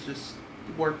 unfortunately. COVID is just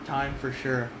work time for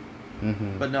sure.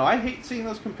 Mm-hmm. But no, I hate seeing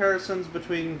those comparisons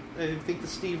between. I think the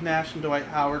Steve Nash and Dwight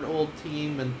Howard old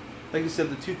team, and like you said,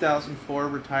 the 2004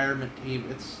 retirement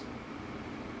team.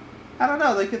 I don't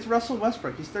know, like it's Russell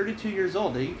Westbrook. He's 32 years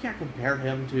old. You can't compare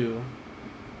him to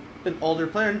an older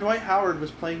player. And Dwight Howard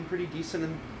was playing pretty decent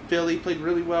in Philly, played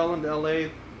really well in LA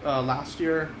last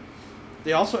year.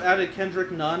 They also added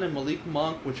Kendrick Nunn and Malik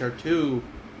Monk, which are two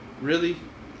really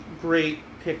great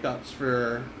pickups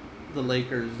for the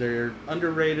Lakers. They're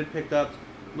underrated pickups.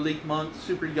 Malik Monk,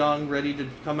 super young, ready to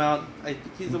come out. I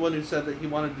think he's the one who said that he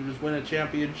wanted to just win a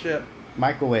championship.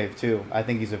 Microwave, too. I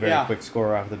think he's a very quick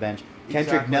scorer off the bench.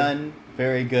 Kendrick Nunn,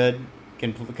 very good.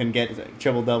 Can get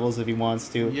triple doubles if he wants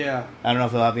to. Yeah. I don't know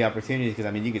if he'll have the opportunity because,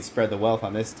 I mean, you could spread the wealth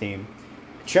on this team.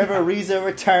 Trevor Ariza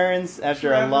returns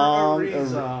after a long...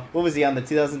 What was he on the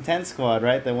 2010 squad,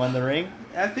 right? That won the ring?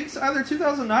 I think it's either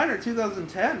 2009 or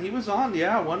 2010. He was on,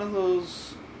 one of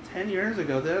those 10 years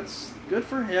ago. That's good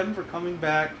for him for coming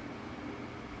back.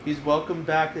 He's welcomed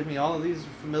back. I mean, all of these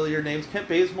familiar names. Kent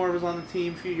Bazemore was on the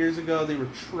team a few years ago. They were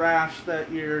trashed that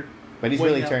year. But he's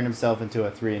really turned himself into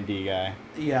a 3-and-D guy.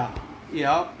 Yeah.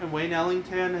 And Wayne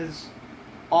Ellington is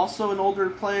also an older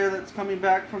player that's coming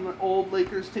back from the old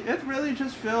Lakers team. It really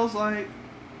just feels like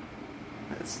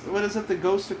the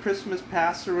Ghost of Christmas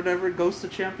Past or whatever, Ghost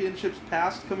of Championships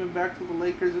Past coming back to the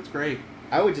Lakers. It's great.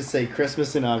 I would just say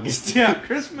Christmas in August. Yeah,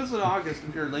 Christmas in August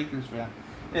if you're a Lakers fan.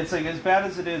 It's like as bad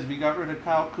as it is, we got rid of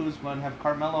Kyle Kuzma and have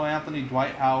Carmelo Anthony,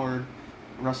 Dwight Howard,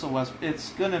 Russell Westbrook.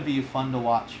 It's going to be fun to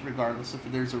watch, regardless if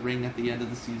there's a ring at the end of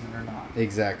the season or not.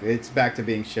 Exactly. It's back to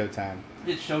being Showtime.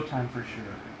 It's Showtime for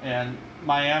sure. And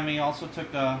Miami also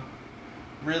took a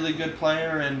really good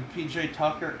player in P.J.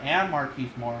 Tucker and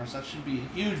Markieff Morris. That should be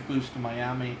a huge boost to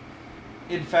Miami.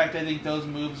 In fact, I think those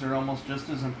moves are almost just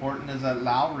as important as that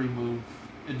Lowry move,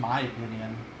 in my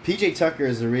opinion. P.J. Tucker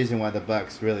is the reason why the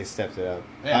Bucks really stepped it up.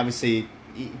 Yeah. Obviously,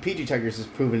 P.J. Tucker's has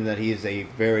proven that he is a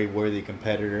very worthy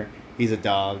competitor. He's a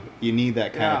dog. You need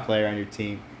that kind of player on your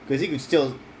team. Because you can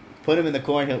still put him in the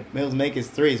corner, he'll make his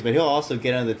threes, but he'll also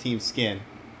get under the team's skin.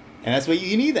 And that's what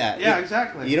you need that. Yeah,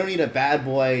 exactly. You don't need a bad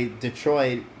boy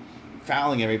Detroit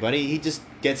fouling everybody. He just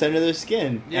gets under their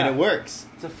skin, and it works.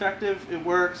 It's effective. It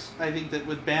works. I think that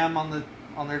with Bam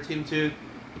on their team too,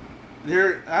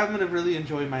 I'm going to really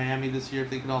enjoy Miami this year if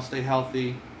they can all stay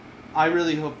healthy. I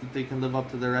really hope that they can live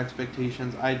up to their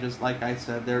expectations. Like I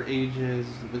said, their ages,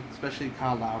 especially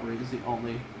Kyle Lowry, is the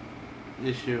only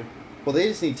issue. Well, they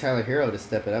just need Tyler Hero to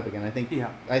step it up again. I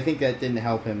think that didn't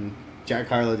help him. Jack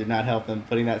Harlow did not help him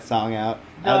putting that song out.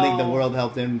 No. I don't think the world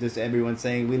helped him. Just everyone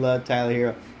saying, we love Tyler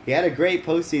Hero. He had a great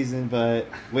postseason, but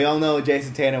we all know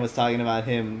Jason Tatum was talking about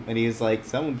him, and he was like,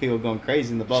 some people going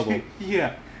crazy in the bubble.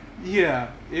 Yeah.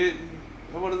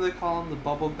 What do they call them? The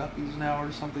bubble guppies now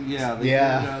or something? Yeah.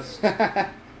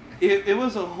 It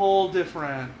was a whole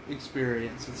different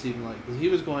experience, it seemed like. He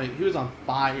was on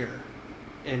fire.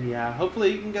 And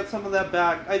hopefully he can get some of that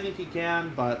back. I think he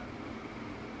can, but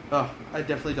I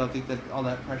definitely don't think that all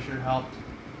that pressure helped.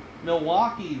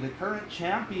 Milwaukee, the current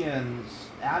champions,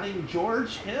 adding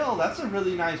George Hill. That's a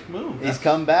really nice move. He's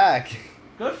come back.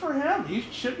 Good for him. He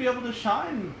should be able to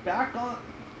shine back on.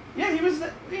 Yeah,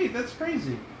 that's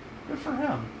crazy. Good for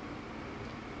him.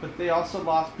 But they also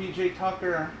lost P.J.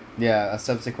 Tucker. Yeah,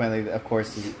 subsequently, of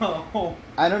course. So,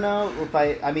 I don't know if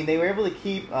I mean, they were able to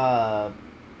keep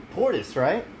Portis,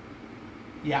 right?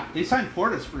 Yeah, they signed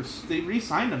Portis they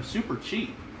re-signed him super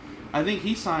cheap. I think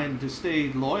he signed to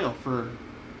stay loyal for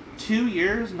 2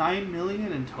 years, $9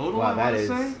 million in total. Wow, that is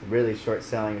really short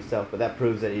selling yourself, but that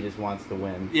proves that he just wants to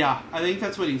win. Yeah, I think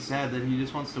that's what he said, that he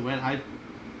just wants to win.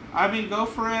 I mean, go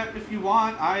for it if you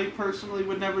want. I personally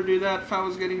would never do that if I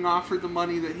was getting offered the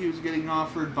money that he was getting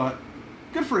offered, but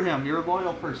good for him. You're a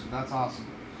loyal person. That's awesome.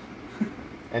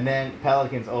 And then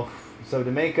Pelicans, so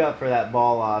to make up for that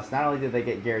ball loss, not only did they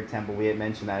get Garrett Temple, we had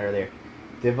mentioned that earlier,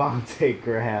 Devontae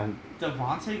Graham,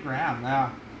 yeah.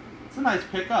 It's a nice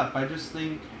pickup. I just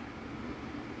think,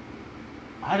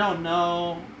 I don't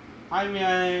know. I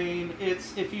mean,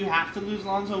 if you have to lose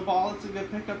Lonzo Ball, it's a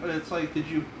good pickup, but it's like,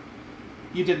 you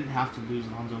didn't have to lose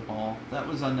Lonzo Ball. That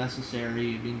was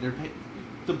unnecessary. I mean,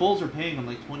 the Bulls are paying him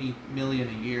like $20 million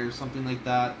a year, something like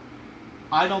that.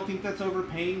 I don't think that's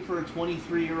overpaying for a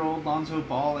 23-year-old Lonzo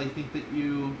Ball. I think that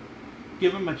you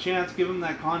give him a chance, give him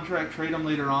that contract, trade him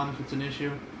later on if it's an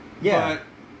issue. Yeah. But,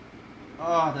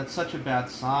 that's such a bad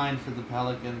sign for the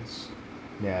Pelicans.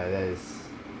 Yeah,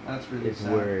 that's really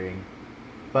sad. Worrying.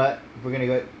 But we're going to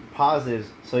go positives.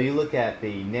 So you look at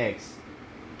the Knicks.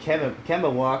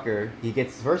 Kemba Walker, he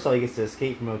gets to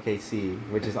escape from OKC,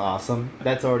 which is awesome.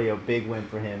 That's already a big win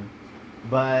for him.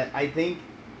 But I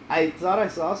thought I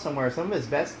saw somewhere some of his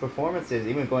best performances,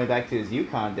 even going back to his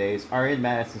UConn days, are in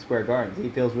Madison Square Garden. He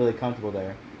feels really comfortable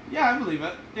there. Yeah, I believe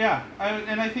it. Yeah,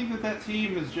 and I think that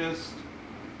team is just.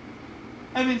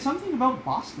 I mean, something about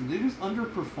Boston, they just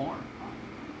underperform.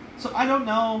 So I don't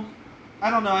know.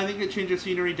 I think a change of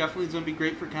scenery definitely is going to be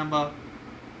great for Kemba.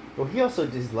 Well,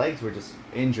 his legs were just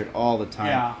injured all the time.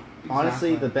 Yeah, exactly.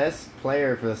 Honestly, the best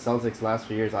player for the Celtics the last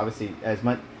few years, obviously,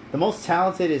 the most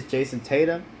talented is Jason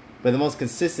Tatum, but the most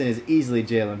consistent is easily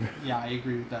Jaylen Brown. Yeah, I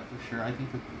agree with that for sure. I think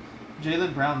that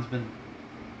Jaylen Brown's been,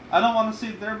 I don't want to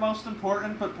say their most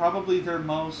important, but probably their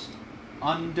most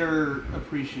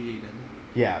underappreciated.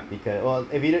 Yeah, because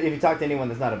if you talk to anyone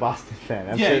that's not a Boston fan,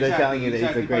 I'm sure they're telling you that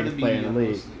he's the greatest player in the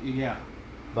league. Yeah.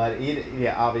 But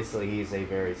obviously he's a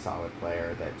very solid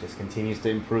player that just continues to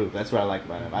improve. That's what I like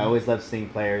about him. I always love seeing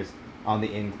players on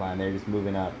the incline. They're just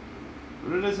moving up.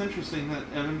 But it is interesting that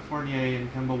Evan Fournier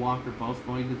and Kemba Walker both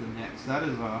going to the Knicks. That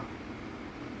is a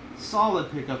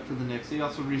solid pickup for the Knicks. They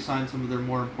also re-signed some of their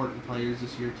more important players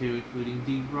this year too, including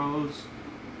D Rose.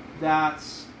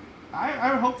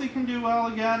 I hope they can do well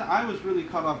again. I was really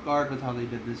caught off guard with how they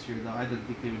did this year, though. I didn't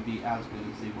think they would be as good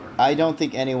as they were. I don't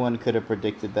think anyone could have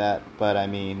predicted that, but I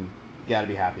mean, you got to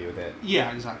be happy with it.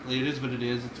 Yeah, exactly. It is what it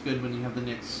is. It's good when you have the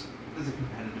Knicks as a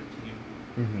competitive team.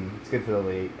 Mm-hmm. It's good for the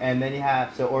league. And then you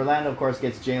have, Orlando, of course,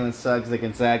 gets Jalen Suggs, the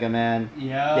Gonzaga man.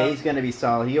 Yeah. He's going to be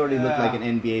solid. He already looked like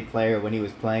an NBA player when he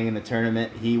was playing in the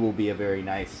tournament. He will be a very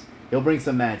nice He'll bring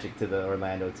some magic to the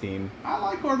Orlando team. I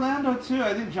like Orlando too.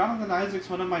 I think Jonathan Isaac's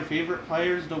one of my favorite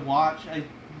players to watch. I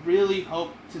really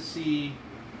hope to see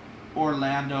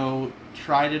Orlando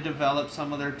try to develop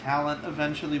some of their talent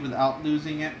eventually without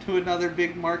losing it to another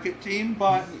big market team,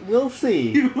 but we'll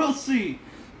see. We'll see.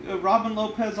 Robin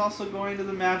Lopez also going to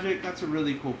the Magic. That's a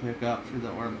really cool pickup for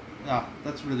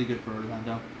that's really good for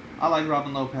Orlando. I like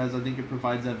Robin Lopez. I think it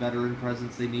provides that veteran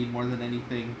presence they need more than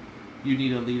anything. You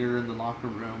need a leader in the locker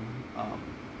room.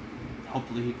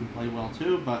 Hopefully he can play well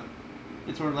too, but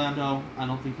it's Orlando. I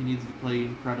don't think he needs to play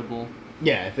incredible.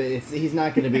 Yeah, he's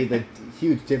not going to be the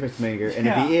huge difference maker, and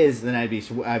if he is, then I'd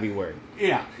be worried.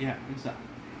 Yeah, exactly.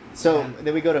 So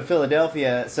then we go to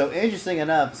Philadelphia. So interesting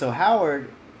enough, so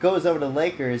Howard goes over to the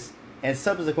Lakers, and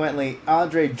subsequently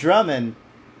Andre Drummond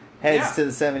heads to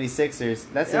the 76ers.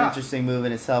 That's an interesting move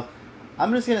in itself.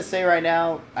 I'm just going to say right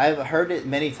now, I've heard it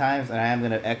many times, and I am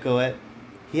going to echo it.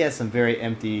 He has some very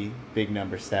empty big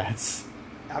number stats.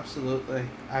 Absolutely.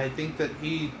 I think that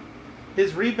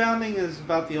his rebounding is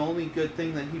about the only good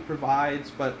thing that he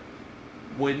provides, but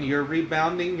when you're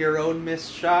rebounding your own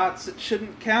missed shots, it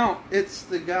shouldn't count. It's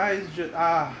the guy's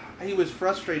he was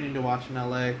frustrating to watch in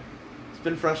LA. It's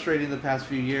been frustrating the past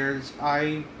few years.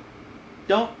 I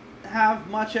don't have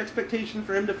much expectation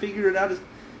for him to figure it out,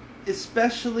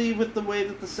 especially with the way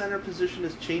that the center position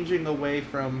is changing away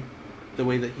from the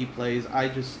way that he plays.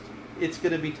 It's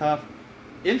going to be tough.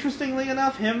 Interestingly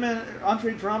enough, him and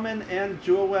Andre Drummond and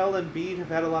Joel Embiid have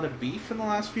had a lot of beef in the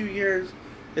last few years.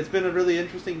 It's been a really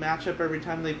interesting matchup every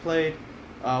time they played.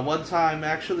 One time,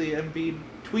 actually, Embiid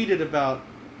tweeted about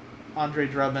Andre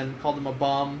Drummond, called him a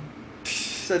bum.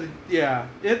 Said,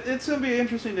 it's going to be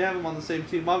interesting to have him on the same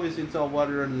team. Obviously, it's all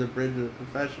water under the bridge of the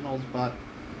professionals, but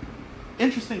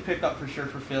interesting pickup for sure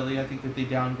for Philly. I think that they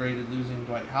downgraded losing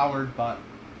Dwight Howard, but,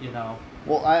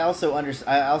 Well, I also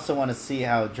want to see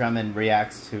how Drummond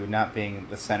reacts to not being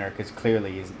the center, because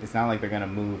clearly it's not like they're going to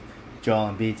move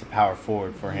Joel Embiid to power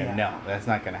forward for him. No, that's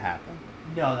not going to happen.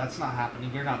 No, that's not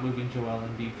happening. You're not moving Joel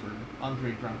Embiid for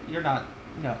Andre Drummond. You're not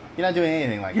doing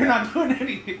anything like that. You're not doing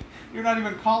anything. You're not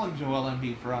even calling Joel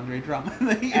Embiid for Andre Drummond.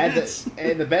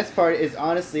 And the best part is,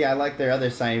 honestly, I like their other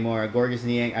signing more, Gorgas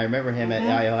Niang. I remember him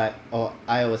at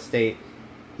Iowa State.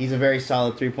 He's a very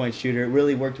solid three-point shooter. It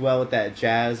really worked well with that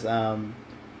Jazz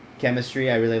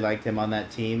chemistry. I really liked him on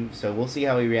that team. So we'll see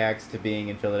how he reacts to being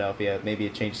in Philadelphia. Maybe a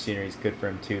change of scenery is good for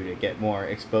him, too, to get more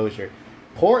exposure.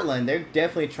 Portland, they're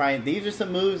definitely trying. These are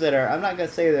some moves that are, I'm not going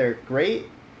to say they're great,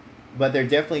 but they're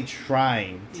definitely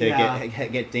trying to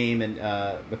get Dame and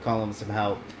McCollum some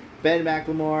help. Ben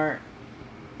McLemore,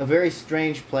 a very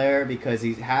strange player because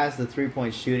he has the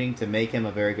three-point shooting to make him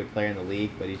a very good player in the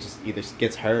league, but he just either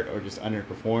gets hurt or just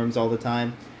underperforms all the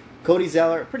time. Cody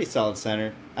Zeller, pretty solid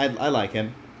center. I like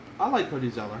him. I like Cody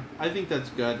Zeller. I think that's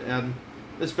good, and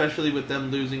especially with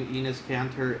them losing Enes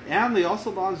Kanter, and they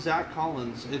also lost Zach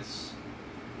Collins.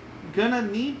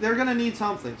 They're gonna need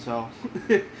something, so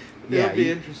it'll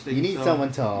be interesting. You need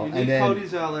someone tall. You need Cody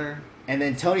Zeller. And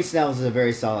then Tony Snells is a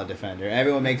very solid defender.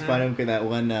 Everyone makes fun of him for that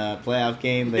one playoff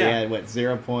game. They had,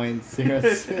 0 points, 0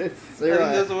 assists. I think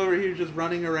that's the one where he was just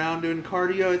running around doing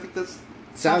cardio. I think that's...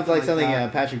 Sounds like something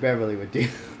Patrick Beverly would do.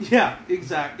 Yeah,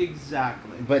 exactly.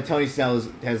 But Tony Snell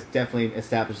has definitely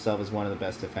established himself as one of the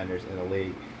best defenders in the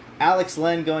league. Alex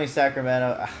Len going to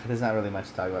Sacramento. There's not really much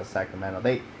to talk about Sacramento.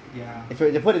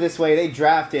 To put it this way, they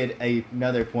drafted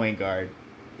another point guard,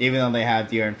 even though they have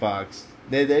De'Aaron Fox.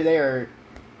 They are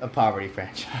a poverty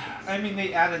franchise. I mean,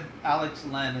 they added Alex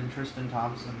Len and Tristan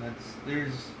Thompson.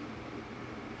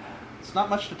 It's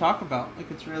not much to talk about.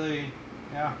 It's really,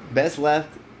 best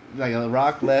left, like a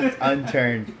rock left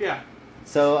unturned. Yeah.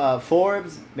 So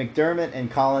Forbes, McDermott,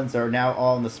 and Collins are now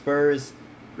all in the Spurs.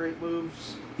 Great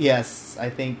moves. Yes,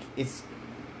 I think it's.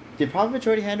 Did Popovich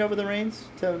already hand over the reins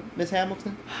to Miss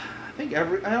Hamilton? I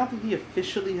don't think he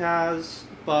officially has,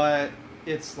 but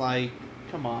it's like,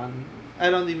 come on.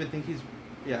 I don't even think he's.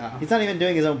 Yeah. He's not even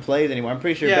doing his own plays anymore. I'm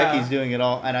pretty sure Becky's doing it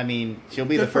all, and I mean, she'll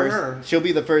be the first. She'll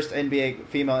be the first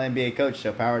female NBA coach.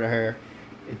 So power to her.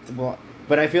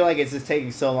 But I feel like it's just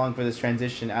taking so long for this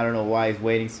transition. I don't know why he's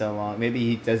waiting so long. Maybe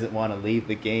he doesn't want to leave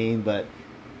the game, but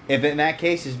if in that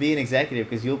case, just be an executive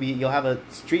because you'll have a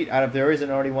street out of there isn't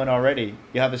already one already.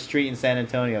 You'll have a street in San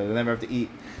Antonio. You'll never have to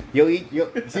eat. You'll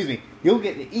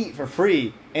get to eat for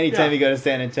free anytime you go to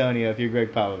San Antonio if you're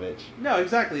Greg Popovich. No,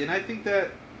 exactly, and I think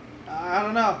that. I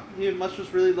don't know. He must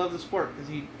just really love the sport because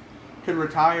he could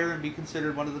retire and be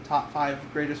considered one of the top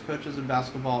 5 greatest coaches in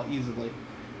basketball easily.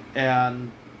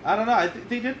 And I don't know. I think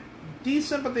they did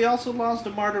decent, but they also lost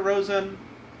DeMar DeRozan.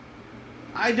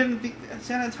 I didn't think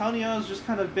San Antonio has just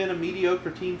kind of been a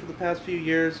mediocre team for the past few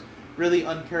years. really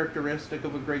uncharacteristic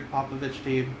of a Greg Popovich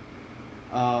team.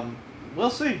 We'll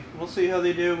see. We'll see how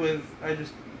they do with.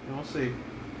 We'll see.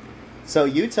 So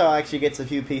Utah actually gets a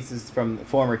few pieces from the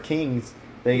former Kings.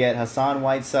 They get Hassan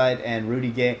Whiteside and Rudy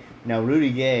Gay. Now,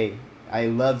 Rudy Gay, I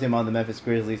loved him on the Memphis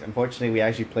Grizzlies. Unfortunately, we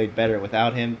actually played better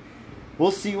without him.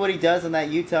 We'll see what he does on that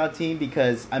Utah team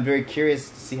because I'm very curious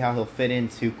to see how he'll fit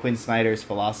into Quinn Snyder's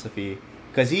philosophy.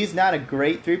 Because he's not a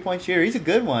great three-point shooter. He's a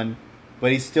good one,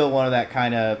 but he's still one of that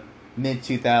kind of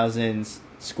mid-2000s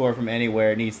score from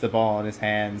anywhere, needs the ball in his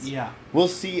hands. Yeah. We'll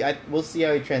see. We'll see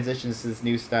how he transitions to this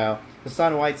new style.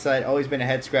 Hassan Whiteside always been a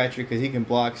head scratcher because he can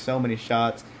block so many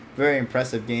shots. Very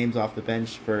impressive games off the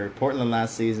bench for Portland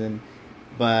last season,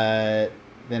 but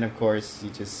then of course you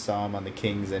just saw him on the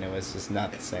Kings and it was just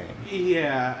not the same.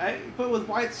 Yeah, but with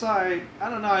Whiteside, I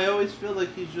don't know. I always feel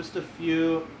like he's just a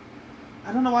few.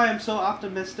 I don't know why I'm so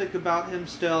optimistic about him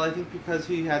still. I think because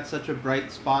he had such a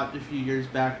bright spot a few years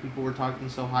back, people were talking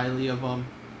so highly of him.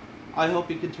 I hope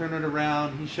he can turn it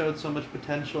around. He showed so much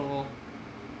potential.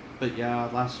 But yeah,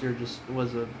 last year just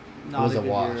was not a good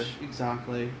wash. year.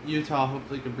 Exactly. Utah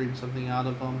hopefully could bring something out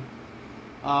of him.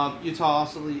 Utah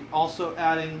also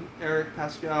adding Eric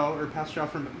Pascal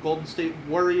from Golden State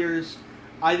Warriors.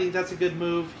 I think that's a good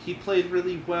move. He played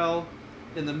really well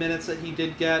in the minutes that he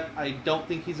did get. I don't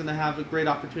think he's going to have a great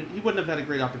opportunity. He wouldn't have had a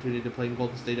great opportunity to play in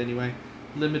Golden State anyway.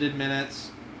 Limited minutes.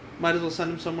 Might as well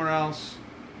send him somewhere else.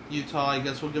 Utah, I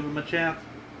guess, will give him a chance.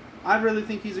 I really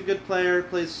think he's a good player.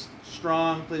 Plays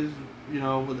strong. Plays,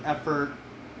 with effort.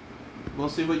 We'll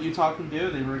see what Utah can do.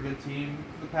 They were a good team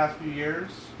the past few years.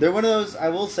 They're one of those. I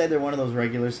will say they're one of those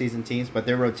regular season teams, but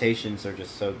their rotations are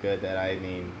just so good that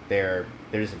they're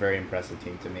just a very impressive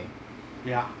team to me.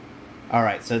 Yeah. All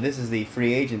right, so this is the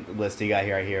free agent list you got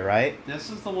here, right? This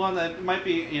is the one that might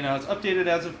be, it's updated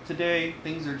as of today.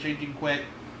 Things are changing quick.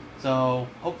 So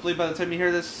hopefully by the time you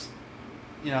hear this,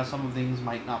 some of the things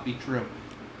might not be true.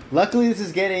 Luckily, this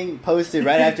is getting posted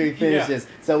right after we finish this,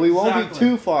 so we won't be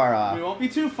too far off. We won't be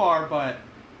too far, but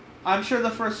I'm sure the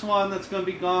first one that's going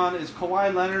to be gone is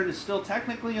Kawhi Leonard is still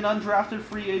technically an undrafted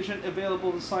free agent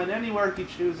available to sign anywhere he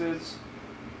chooses.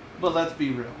 But let's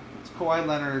be real. It's Kawhi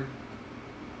Leonard.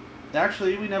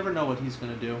 Actually, we never know what he's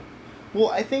going to do. Well,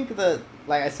 I think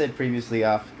like I said previously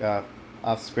off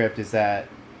script, is that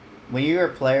when you're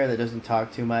a player that doesn't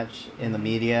talk too much in the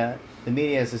media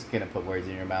is just going to put words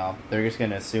in your mouth. They're just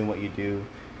going to assume what you do.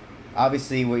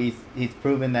 Obviously, he's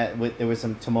proven that there was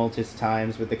some tumultuous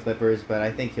times with the Clippers, but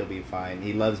I think he'll be fine.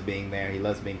 He loves being there. He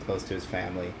loves being close to his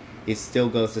family. He still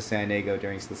goes to San Diego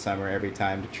during the summer every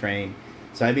time to train.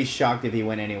 So I'd be shocked if he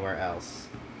went anywhere else.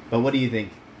 But what do you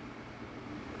think?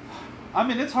 I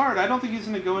mean, it's hard. I don't think he's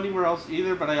going to go anywhere else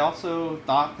either, but I also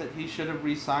thought that he should have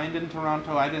re-signed in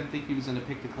Toronto. I didn't think he was going to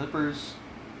pick the Clippers.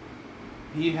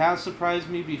 He has surprised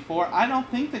me before. I don't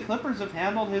think the Clippers have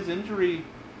handled his injury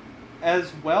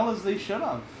as well as they should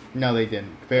have. No, they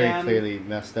didn't. Very clearly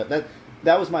messed up.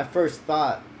 That was my first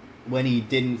thought when he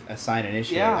didn't assign an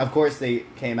issue. Yeah. Of course, they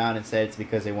came out and said it's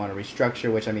because they want to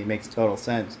restructure, which, makes total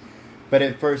sense. But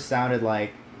it first sounded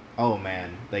like, oh,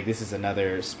 man, like this is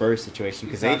another Spurs situation.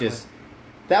 Because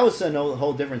that was a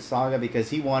whole different saga because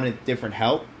he wanted different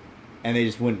help, and they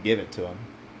just wouldn't give it to him.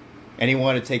 And he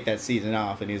wanted to take that season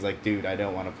off, and he's like, dude, I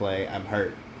don't want to play. I'm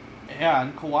hurt. Yeah,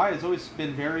 and Kawhi has always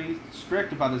been very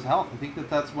strict about his health. I think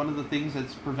that's one of the things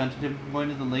that's prevented him from going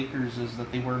to the Lakers is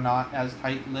that they were not as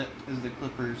tight-lipped as the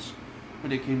Clippers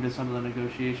when it came to some of the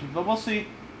negotiations. But we'll see.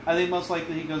 I think most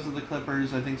likely he goes to the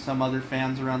Clippers. I think some other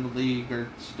fans around the league are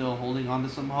still holding on to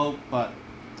some hope, but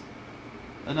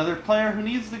another player who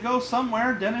needs to go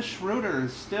somewhere, Dennis Schroeder,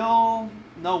 is still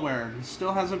nowhere. He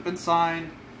still hasn't been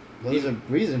signed. Well, there's a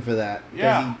reason for that.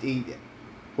 Yeah. He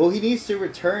needs to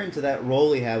return to that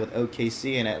role he had with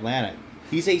OKC and Atlanta.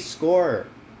 He's a scorer.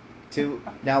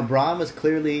 Now, Braun was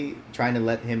clearly trying to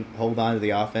let him hold on to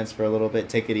the offense for a little bit,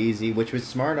 take it easy, which was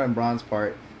smart on Braun's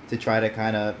part to try to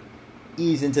kind of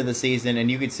ease into the season.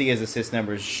 And you could see his assist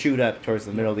numbers shoot up towards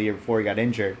the middle of the year before he got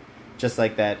injured. Just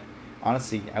like that.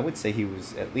 Honestly, I would say he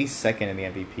was at least second in the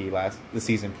MVP the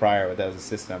season prior with those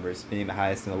assist numbers, being the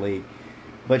highest in the league.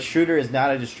 But Schroeder is not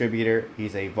a distributor.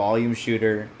 He's a volume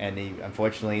shooter, and he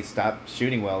unfortunately stopped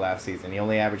shooting well last season. He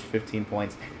only averaged 15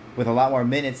 points with a lot more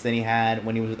minutes than he had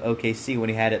when he was with OKC, when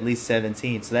he had at least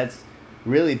 17. So that's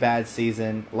really bad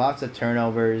season. Lots of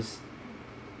turnovers.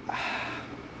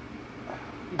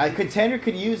 A contender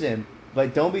could use him,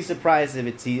 but don't be surprised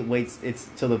if he waits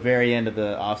till the very end of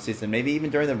the offseason. Maybe even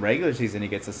during the regular season he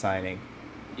gets a signing.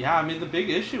 Yeah, the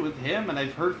big issue with him, and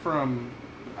I've heard from,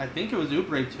 I think it was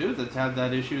Oubre too that's had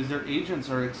that issue, is their agents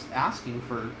are asking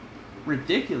for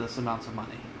ridiculous amounts of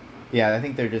money. Yeah, I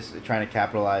think they're just trying to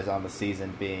capitalize on the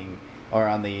season being, or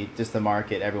on the just the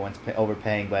market. Everyone's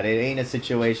overpaying, but it ain't a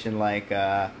situation like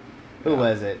who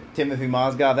was it? Timothy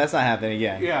Mozgov. That's not happening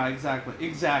again. Yeah, exactly.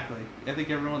 I think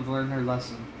everyone's learned their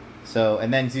lesson. So,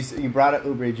 and then you brought up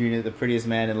Oubre Jr., the prettiest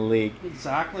man in the league.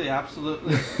 Exactly,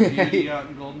 absolutely. Beauty out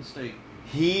in Golden State.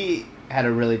 He had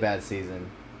a really bad season.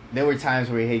 There were times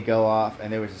where he'd go off,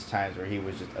 and there was just times where he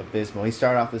was just abysmal. He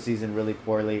started off the season really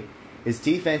poorly. His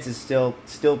defense is still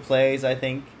plays, I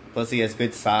think. Plus, he has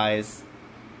good size.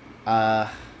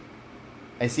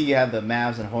 I see you have the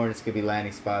Mavs and Hornets could be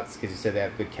landing spots because you said they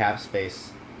have good cap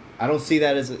space. I don't see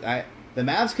that as the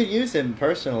Mavs could use him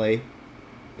personally,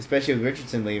 especially with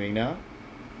Richardson leaving. No,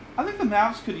 I think the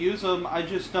Mavs could use him. I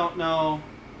just don't know.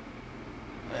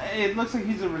 It looks like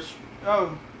he's is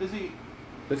he?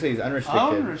 Looks like he's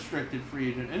unrestricted. Unrestricted free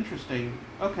agent. Interesting.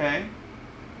 Okay.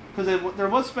 Because there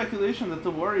was speculation that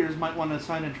the Warriors might want to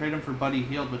sign and trade him for Buddy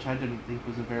Hield, which I didn't think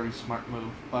was a very smart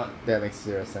move. But that makes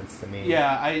zero sense to me.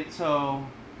 Yeah, so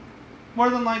more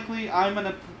than likely, I'm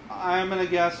gonna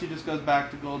guess he just goes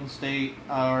back to Golden State,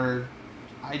 or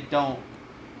I don't.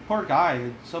 Poor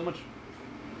guy, so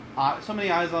many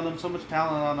eyes on him, so much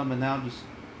talent on him, and now just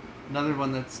another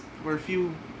one we're a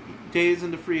few days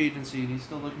into free agency and he's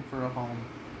still looking for a home.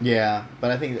 Yeah,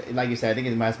 but I think, like you said, I think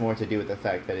it has more to do with the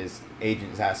fact that his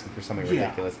agent is asking for something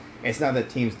ridiculous. It's not that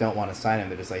teams don't want to sign him.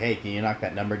 They're just like, hey, can you knock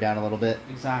that number down a little bit?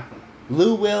 Exactly.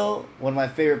 Lou Will, one of my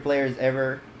favorite players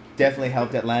ever, definitely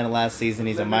helped Atlanta last season.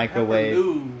 He's a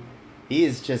microwave. He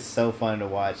is just so fun to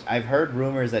watch. I've heard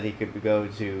rumors that he could go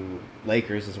to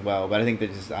Lakers as well, but I think they're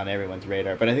just on everyone's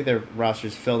radar. But I think their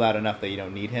roster's filled out enough that you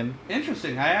don't need him.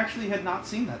 Interesting. I actually had not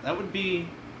seen that. That would be...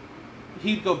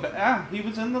 He'd go back. He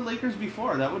was in the Lakers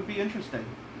before. That would be interesting.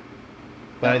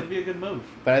 That would be a good move.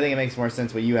 But I think it makes more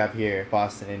sense what you have here,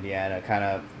 Boston, Indiana, kind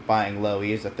of buying low.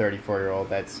 He's a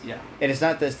 34-year-old. And it's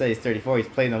not just that he's 34. He's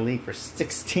played in the league for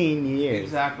 16 years.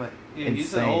 Exactly. Yeah,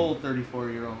 he's an old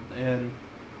 34-year-old. And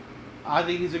I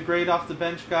think he's a great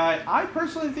off-the-bench guy. I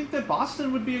personally think that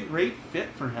Boston would be a great fit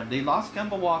for him. They lost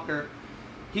Kemba Walker.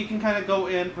 He can kind of go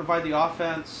in, provide the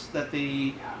offense that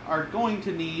they are going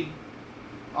to need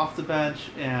off the bench,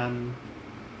 and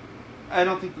I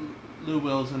don't think Lou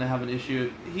Will is going to have an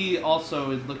issue. He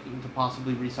also is looking to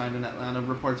possibly re-sign in Atlanta.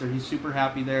 Reports are he's super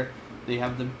happy there. They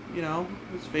have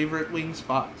his favorite wing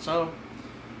spot, so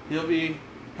he'll be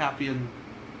happy in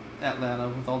Atlanta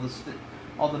with all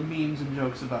the memes and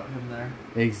jokes about him there.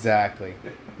 Exactly.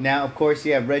 Now, of course,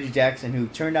 you have Reggie Jackson, who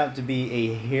turned out to be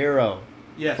a hero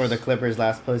for the Clippers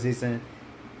last postseason.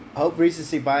 I hope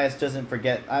recency bias doesn't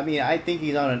forget. I mean, I think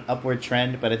he's on an upward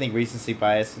trend, but I think recency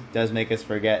bias does make us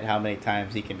forget how many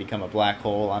times he can become a black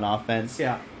hole on offense.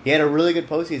 Yeah. He had a really good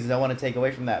postseason. I don't want to take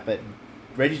away from that, but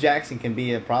Reggie Jackson can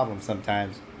be a problem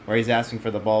sometimes where he's asking for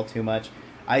the ball too much.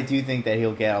 I do think that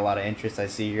he'll get a lot of interest. I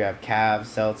see you have Cavs,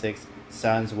 Celtics,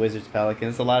 Suns, Wizards,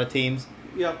 Pelicans, a lot of teams.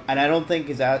 Yep. And I don't think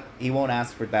he won't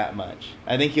ask for that much.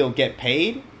 I think he'll get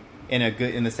paid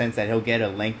in the sense that he'll get a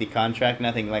lengthy contract,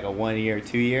 nothing like a 1 year or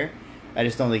 2 year. I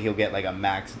just don't think he'll get like a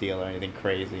max deal or anything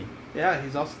crazy. Yeah,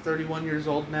 he's also 31 years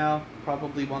old now.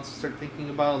 Probably wants to start thinking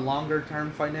about a longer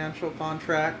term financial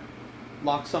contract.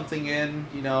 Lock something in,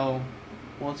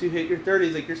 once you hit your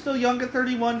 30s. Like, you're still young at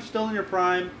 31, you're still in your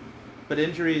prime, but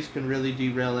injuries can really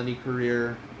derail any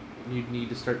career. You need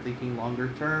to start thinking longer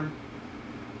term.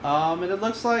 And it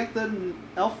looks like that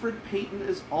Elfrid Payton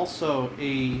is also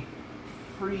a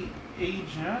free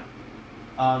agent.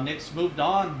 Knicks moved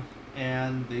on,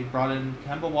 and they brought in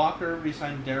Kemba Walker,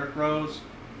 re-signed Derrick Rose.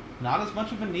 Not as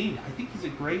much of a need. I think he's a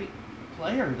great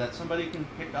player that somebody can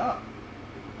pick up.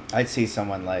 I'd see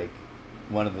someone like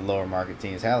one of the lower market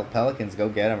teams. Hell, Pelicans, go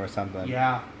get him or something.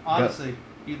 Yeah, honestly.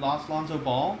 He lost Lonzo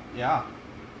Ball. Yeah.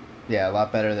 Yeah, a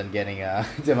lot better than getting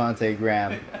Devontae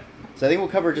Graham. So I think we'll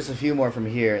cover just a few more from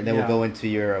here, and then we'll go into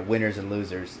your winners and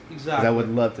losers. Exactly. Because I would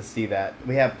love to see that.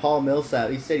 We have Paul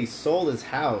Millsap. He said he sold his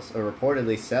house, or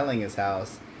reportedly selling his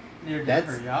house. Near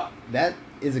Denver, That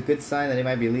is a good sign that he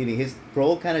might be leaving. His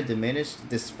role kind of diminished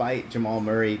despite Jamal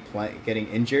Murray getting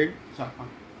injured.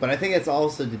 But I think it's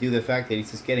also to do with the fact that he's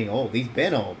just getting old. He's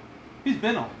been old.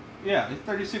 Yeah, he's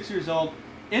 36 years old.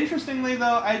 Interestingly,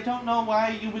 though, I don't know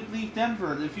why you would leave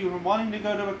Denver. If you were wanting to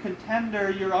go to a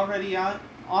contender, you're already on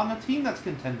a team that's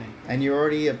contending. And you're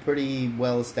already a pretty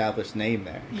well-established name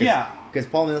there. Because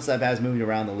Paul Millsap has moved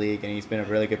around the league, and he's been a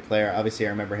really good player. Obviously, I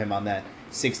remember him on that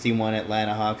 61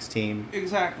 Atlanta Hawks team.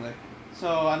 Exactly.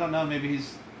 So, I don't know, maybe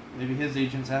his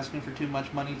agent's asking for too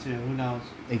much money, too. Who knows?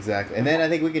 Exactly. And then I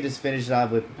think we could just finish it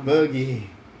off with Boogie.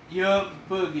 Yup,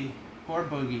 Boogie. Poor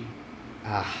Boogie.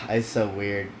 It's so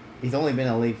weird. He's only been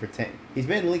in the league for 10. He's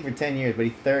been in the league for 10 years, but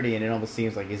he's 30, and it almost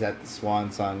seems like he's at the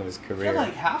swan song of his I career. feel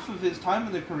like half of his time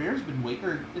in the career has been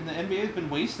in the NBA has been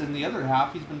wasted, and the other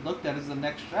half he's been looked at as the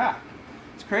next Shaq.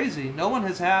 It's crazy. No one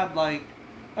has had like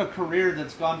a career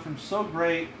that's gone from so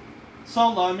great, so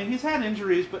low. I mean, he's had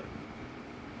injuries, but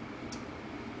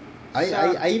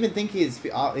I even think his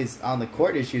on the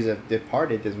court issues have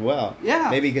departed as well. Yeah.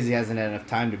 Maybe because he hasn't had enough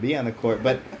time to be on the court.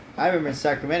 But I remember in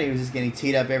Sacramento he was just getting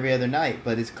teed up every other night.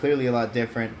 But it's clearly a lot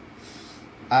different.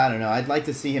 I don't know. I'd like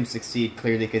to see him succeed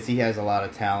clearly because he has a lot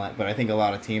of talent. But I think a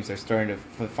lot of teams are starting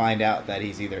to find out that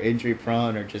he's either injury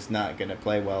prone or just not going to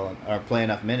play well or play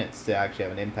enough minutes to actually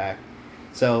have an impact.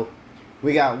 So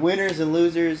we got winners and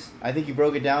losers. I think you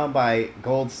broke it down by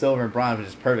gold, silver, and bronze, which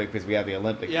is perfect because we have the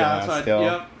Olympics going on still.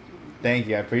 Yep. Thank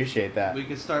you. I appreciate that. We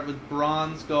could start with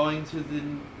bronze, going to the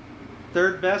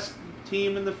third best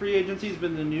team in the free agency has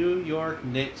been the New York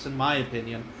Knicks, in my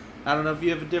opinion. I don't know if you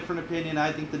have a different opinion.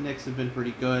 I think the Knicks have been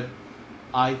pretty good.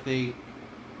 I think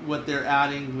what they're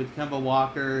adding with Kemba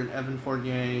Walker and Evan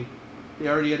Fournier, they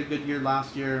already had a good year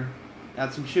last year.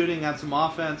 Add some shooting, add some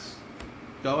offense.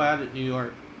 Go at it, New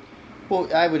York. Well,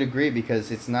 I would agree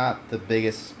because it's not the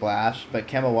biggest splash, but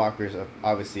Kemba Walker's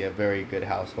obviously a very good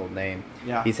household name.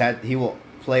 Yeah. He will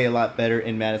play a lot better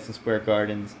in Madison Square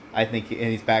Gardens. I think, and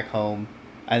he's back home.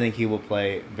 I think he will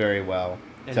play very well.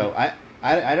 And so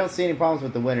I don't see any problems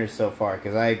with the winners so far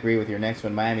because I agree with your next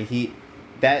one, Miami Heat.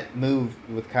 That move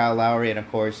with Kyle Lowry and of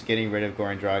course getting rid of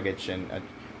Goran Dragic and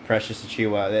Precious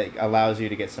Achiuwa, that allows you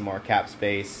to get some more cap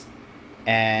space,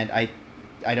 and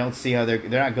I don't see how they're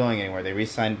not going anywhere. They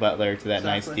re-signed Butler to that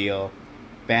nice deal.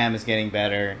 Bam is getting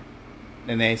better,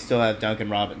 and they still have Duncan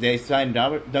Robinson. They signed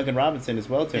Duncan Robinson as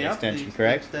well to an extension,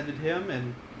 correct? Extended him,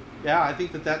 and yeah, I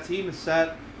think that team is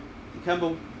set.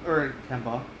 Kyle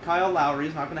Lowry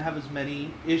is not going to have as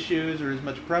many issues or as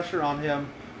much pressure on him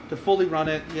to fully run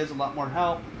it. He has a lot more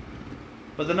help.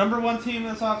 But the number one team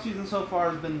this offseason so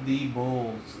far has been the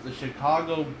Bulls. The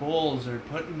Chicago Bulls are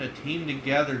putting a team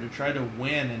together to try to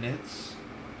win, and it's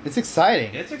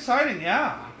exciting. It's exciting,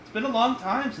 yeah. It's been a long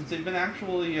time since they've been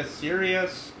actually a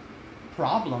serious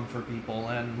problem for people.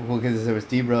 And well, because there was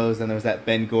D Rose and there was that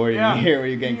Ben Gordon year where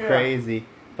you're getting crazy.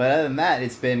 But other than that,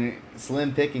 it's been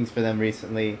slim pickings for them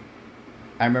recently.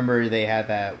 I remember they had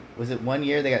that. Was it one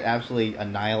year they got absolutely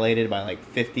annihilated by like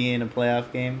 50 in a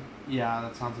playoff game? Yeah,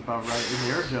 that sounds about right.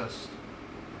 And they're just...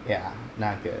 Yeah,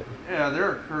 not good. Yeah,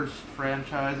 they're a cursed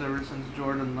franchise ever since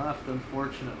Jordan left,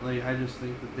 unfortunately. I just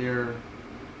think that they're...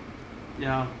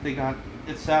 they got...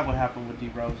 It's sad what happened with D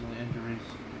Rose and the injuries.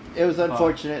 It was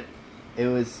unfortunate. It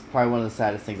was probably one of the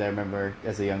saddest things I remember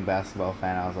as a young basketball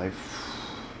fan. I was like...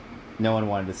 No one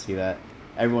wanted to see that.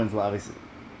 Everyone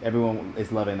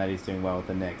is loving that he's doing well with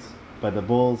the Knicks. But the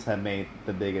Bulls have made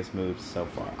the biggest moves so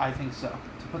far. I think so.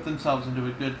 To put themselves into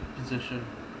a good position,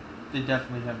 they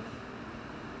definitely have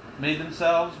made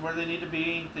themselves where they need to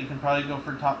be. They can probably go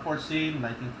for a top 4 seed, and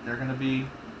I think they're going to be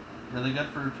really good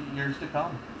for a few years to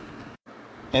come.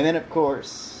 And then, of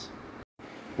course,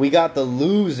 we got the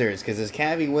losers, because there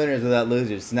can't be winners without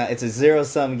losers. It's a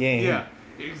zero-sum game. Yeah.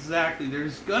 Exactly.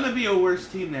 There's going to be a worse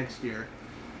team next year.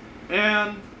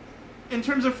 And in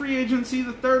terms of free agency,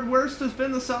 the third worst has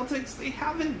been the Celtics. They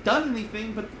haven't done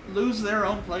anything but lose their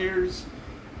own players.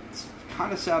 It's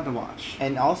kind of sad to watch.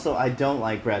 And also, I don't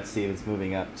like Brad Stevens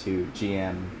moving up to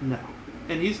GM. No.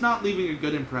 And he's not leaving a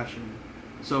good impression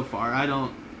so far. I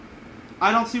don't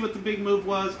see what the big move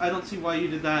was. I don't see why you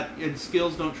did that. And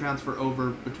skills don't transfer over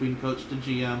between coach to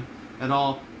GM at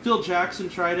all. Phil Jackson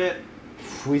tried it.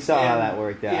 We saw how that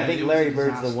worked out. Yeah, I think Larry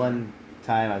Bird's the one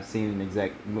time I've seen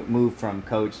an move from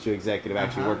coach to executive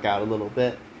actually work out a little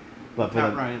bit. But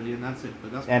Pat Riley, and that's it.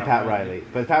 But that's and Pat Riley.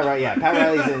 But Pat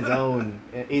Riley's in his own.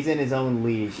 He's in his own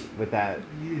league with that.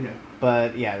 Yeah.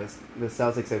 But yeah, the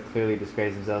Celtics have clearly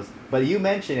disgraced themselves. But you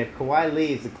mentioned if Kawhi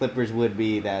leaves, the Clippers would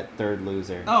be that third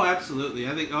loser. Oh, absolutely.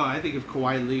 I think if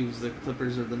Kawhi leaves, the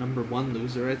Clippers are the number one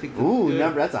loser. I think.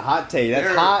 That's a hot take.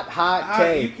 That's hot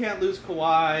take. You can't lose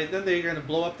Kawhi. Then they're going to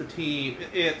blow up the team.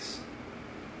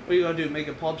 What are you going to do? Make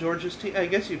it Paul George's team? I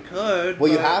guess you could.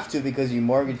 Well, you have to because you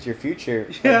mortgage your future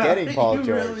getting Paul George.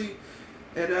 Really,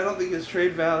 and I don't think his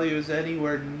trade value is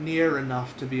anywhere near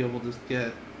enough to be able to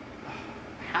get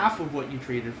half of what you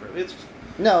traded for.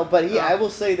 No, but I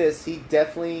will say this: he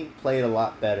definitely played a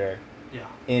lot better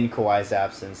in Kawhi's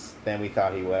absence than we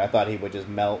thought he would. I thought he would just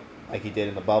melt like he did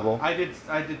in the bubble. I did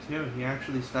too. He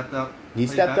actually stepped up. He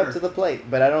stepped up to the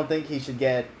plate, but I don't think he should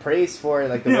get praise for it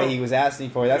like the way he was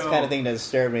asking for. That's the kind of thing that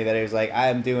disturbed me. That he was like,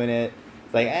 "I'm doing it."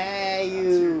 It's like,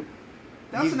 you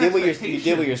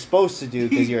did what you're supposed to do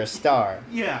because you're a star.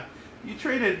 Yeah, you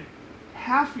traded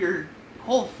half your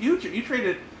whole future. You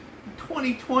traded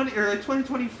 2020 or like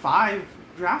 2025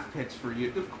 draft picks for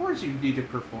you. Of course, you need to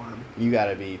perform. You got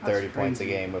to be 30 That's points a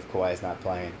crazy. game if Kawhi's not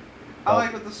playing. I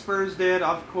like what the Spurs did.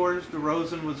 Of course,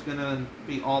 DeRozan was going to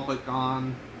be all but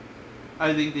gone.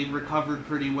 I think they recovered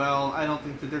pretty well. I don't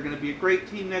think that they're going to be a great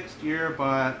team next year,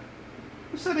 but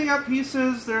they're setting up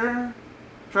pieces. They're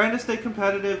trying to stay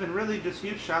competitive, and really just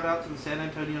huge shout out to the San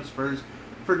Antonio Spurs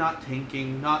for not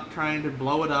tanking, not trying to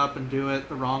blow it up and do it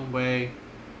the wrong way.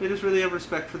 They just really have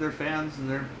respect for their fans and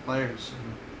their players.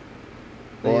 And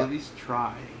they Well, at least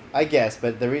try. I guess,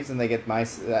 but the reason they get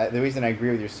the reason I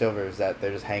agree with your Silver is that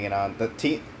they're just hanging on. The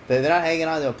team, they're not hanging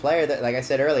on to a player that, like I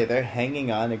said earlier, they're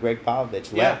hanging on to Greg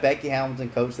Popovich. Yeah. Let Becky Hamilton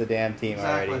coach the damn team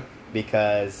Exactly. already,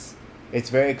 because it's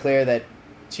very clear that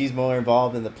she's more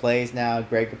involved in the plays now.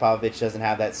 Greg Popovich doesn't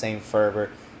have that same fervor.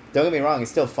 Don't get me wrong;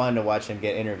 it's still fun to watch him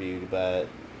get interviewed, but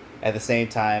at the same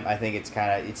time, I think it's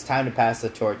time to pass the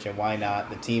torch, and why not?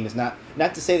 The team is not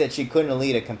to say that she couldn't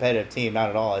lead a competitive team, not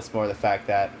at all. It's more the fact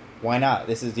that why not?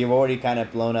 You've already kind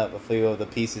of blown up a few of the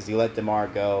pieces. You let DeMar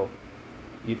go.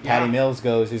 Patty Mills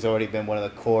goes, who's already been one of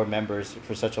the core members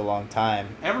for such a long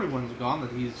time. Everyone's gone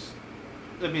that he's...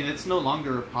 I mean, it's no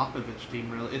longer a Popovich team,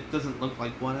 really. It doesn't look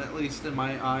like one, at least in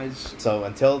my eyes. So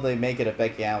until they make it a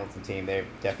Becky Hamilton team, they're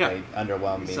definitely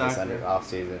underwhelmed me this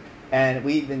offseason. And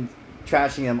we've been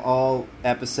trashing them all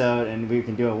episode, and we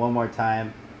can do it one more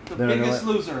time. The biggest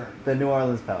loser. The New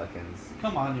Orleans Pelicans.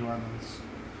 Come on, New Orleans.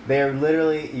 They're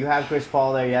literally, you have Chris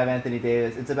Paul there, you have Anthony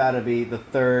Davis. It's about to be the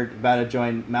third, about to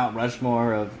join Mount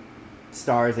Rushmore of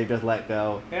stars they just let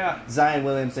go. Yeah. Zion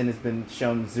Williamson has been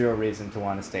shown zero reason to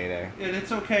want to stay there. And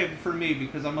it's okay for me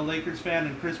because I'm a Lakers fan,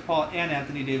 and Chris Paul and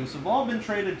Anthony Davis have all been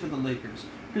traded to the Lakers.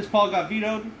 Chris Paul got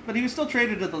vetoed, but he was still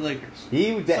traded to the Lakers.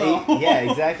 Yeah,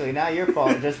 exactly. Not your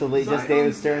fault, just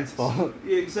David Stern's fault.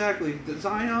 Exactly.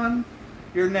 Zion,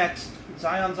 you're next.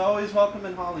 Zion's always welcome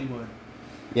in Hollywood.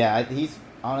 Yeah, he's...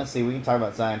 Honestly, we can talk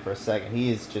about Zion for a second. He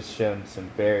has just shown some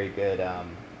very good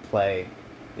play.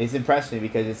 It's impressed me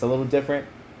because it's a little different.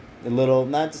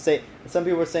 Not to say... Some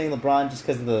people were saying LeBron just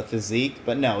because of the physique,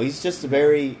 but no, he's just a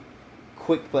very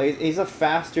quick play. He's a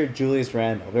faster Julius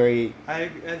Randle. I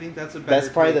think that's a better...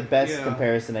 That's probably the best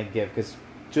comparison I can give, because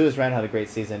Julius Randle had a great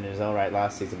season in his own right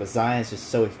last season, but Zion's just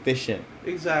so efficient.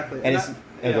 Exactly. And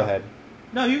go ahead.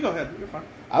 No, you go ahead. You're fine.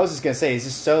 I was just going to say, he's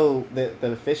just so... The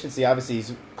efficiency, obviously,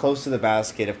 he's close to the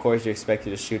basket. Of course, you expect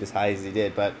him to shoot as high as he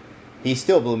did, but he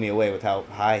still blew me away with how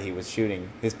high he was shooting.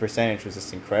 His percentage was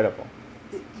just incredible.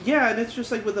 Yeah, and it's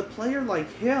just like with a player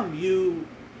like him, you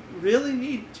really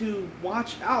need to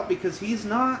watch out because he's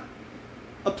not...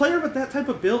 A player with that type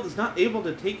of build is not able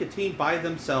to take a team by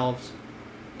themselves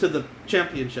to the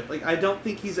championship. Like, I don't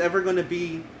think he's ever going to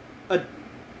be...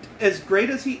 As great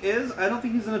as he is, I don't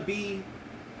think he's going to be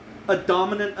a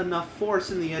dominant enough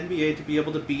force in the NBA to be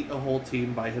able to beat a whole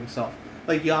team by himself,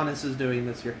 like Giannis is doing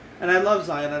this year. And I love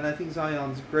Zion, and I think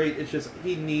Zion's great. It's just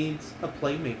he needs a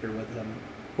playmaker with him.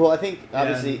 Well, I think,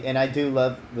 obviously, and I do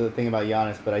love the thing about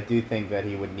Giannis, but I do think that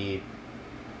he would need...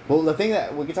 Well, the thing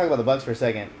that... We can talk about the Bucks for a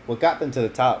second. What got them to the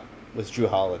top was Drew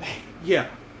Holiday. Yeah.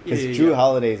 Because Drew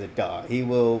Holiday is a dog. He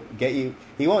will get you...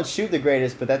 He won't shoot the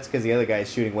greatest, but that's because the other guy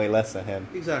is shooting way less than him.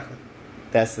 Exactly.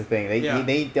 That's the thing.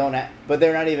 They don't... But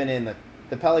they're not even in the...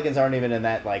 The Pelicans aren't even in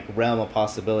that realm of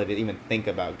possibility to even think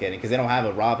about getting... Because they don't have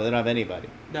a Robin. They don't have anybody.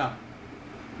 No,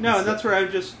 and that's where I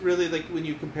just really... Like, when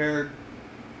you compared...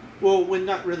 Well, when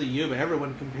not really you, but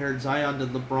everyone compared Zion to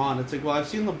LeBron. It's like, well, I've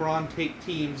seen LeBron take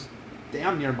teams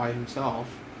damn near by himself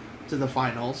to the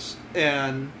finals.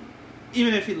 And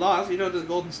even if he lost, to the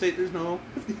Golden State, there's no...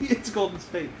 It's Golden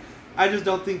State. I just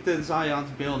don't think that Zion's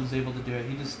build is able to do it.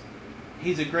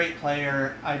 He's a great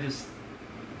player. I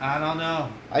don't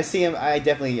know. I see him. I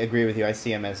definitely agree with you. I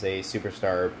see him as a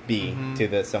superstar B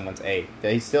to someone's A.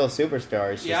 He's still a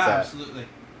superstar. It's just absolutely.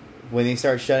 When you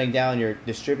start shutting down your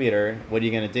distributor, what are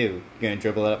you going to do? You're going to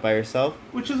dribble it up by yourself?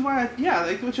 Which is why I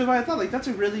thought that's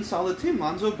a really solid team.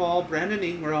 Lonzo Ball, Brandon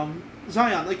Ingram,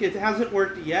 Zion. It hasn't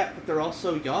worked yet, but they're all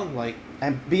so young.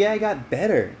 And B.I. got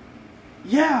better.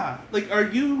 Yeah. Are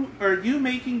you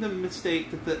making the mistake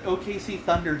that the OKC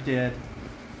Thunder did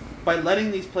by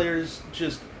letting these players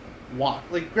just walk?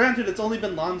 Granted, it's only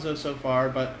been Lonzo so far,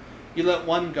 but you let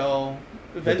one go,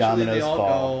 eventually they all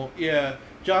go. Yeah.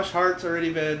 Josh Hart's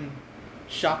already been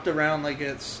shopped around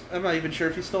I'm not even sure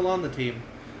if he's still on the team.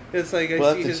 It's I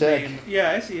see his name. Yeah,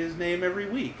 I see his name every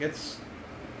week. It's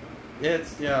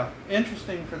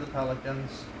interesting for the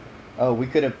Pelicans. Oh, we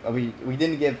could have. We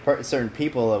didn't give certain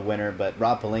people a winner, but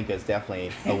Rob Pelinka is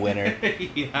definitely a winner.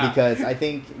 Yeah. Because I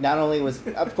think not only was,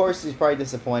 of course, he's probably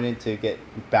disappointed to get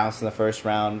bounced in the first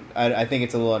round. I think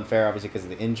it's a little unfair, obviously, because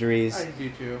of the injuries. I do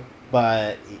too.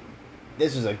 But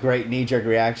this was a great knee-jerk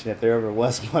reaction if there ever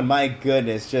was one. My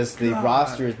goodness, just the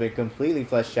roster has been completely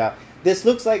fleshed out. This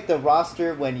looks like the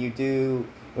roster when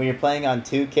you're playing on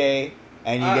 2K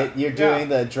and you're doing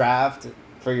the draft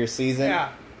for your season.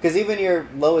 Yeah. Because even your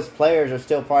lowest players are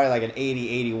still probably like an 80,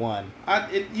 81.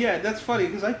 Yeah, that's funny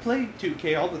because I play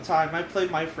 2K all the time. I play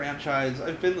my franchise.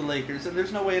 I've been the Lakers, and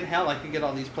there's no way in hell I can get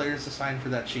all these players to sign for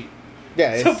that sheet.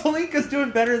 Yeah. So Pelinka's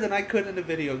doing better than I could in a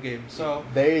video game. So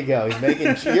there you go. He's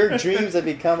making your dreams have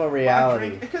become a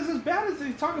reality. Because as bad as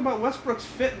they talk about Westbrook's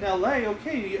fit in LA,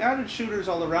 okay, you added shooters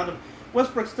all around him.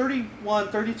 Westbrook's 31,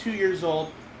 32 years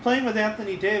old, playing with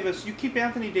Anthony Davis. You keep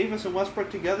Anthony Davis and Westbrook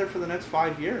together for the next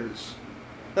 5 years.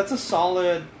 That's a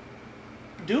solid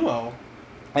duo.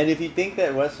 And if you think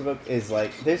that Westbrook is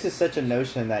like, there's just such a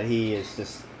notion that he is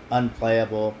just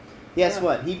unplayable. Guess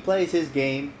what? He plays his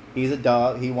game. He's a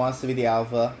dog. He wants to be the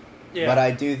alpha. Yeah. But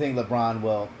I do think LeBron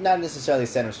will not necessarily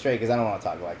set him straight because I don't want to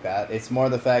talk like that. It's more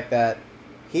the fact that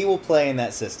he will play in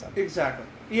that system. Exactly.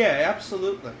 Yeah,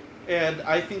 absolutely. And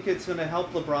I think it's going to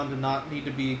help LeBron to not need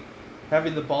to be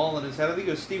having the ball in his head. I think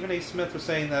it was Stephen A. Smith was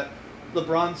saying that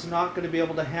LeBron's not going to be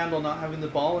able to handle not having the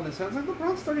ball in his hands. Like,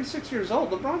 LeBron's 36 years old.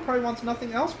 LeBron probably wants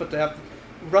nothing else but to have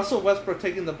Russell Westbrook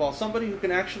taking the ball. Somebody who can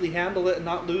actually handle it and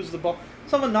not lose the ball.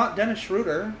 Someone not Dennis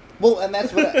Schroeder. Well, and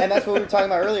that's what we were talking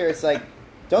about earlier. It's like,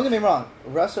 don't get me wrong,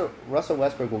 Russell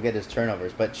Westbrook will get his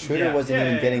turnovers, but Schroeder wasn't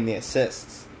even getting the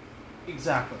assists.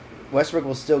 Exactly. Westbrook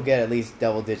will still get at least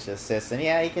double-digit assists, and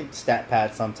yeah, he can stat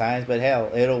pad sometimes, but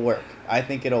hell, it'll work. I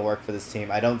think it'll work for this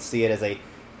team. I don't see it as a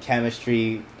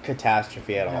chemistry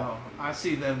catastrophe at all. No, I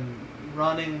see them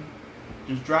running,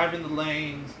 just driving the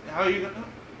lanes. Who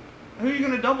are you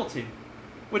gonna double team?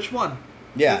 Which one?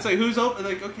 Yeah, it's like who's open?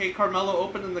 Like, okay, Carmelo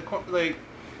open in the like.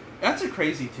 That's a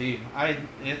crazy team.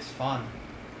 It's fun.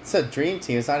 It's a dream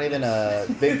team. It's not even a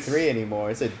big three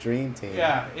anymore. It's a dream team.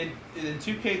 Yeah, in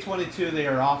 2K22 they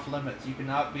are off limits. You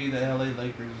cannot be the LA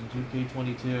Lakers in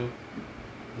 2K22.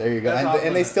 There you go.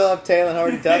 And they still have Taylor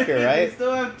Horton-Tucker, right? They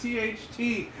still have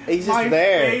THT. He's just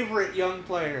there. My favorite young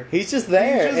player. He's just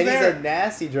there. He's a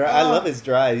nasty drive. I love his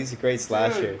drive. He's a great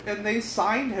slasher. Dude, and they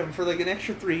signed him for like an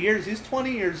extra 3 years. He's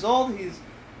 20 years old.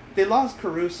 They lost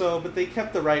Caruso, but they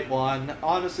kept the right one.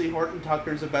 Honestly,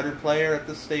 Horton-Tucker's a better player at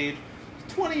this stage.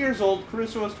 20 years old.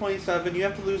 Caruso was 27. You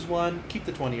have to lose one. Keep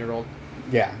the 20-year-old.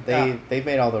 Yeah, they've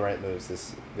made all the right moves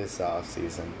this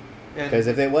offseason. Because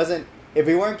if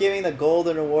we weren't giving the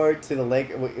Golden Award to the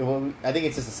Lakers, I think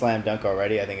it's just a slam dunk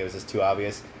already. I think it was just too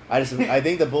obvious. I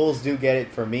think the Bulls do get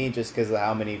it for me just because of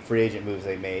how many free agent moves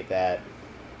they made that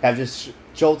have just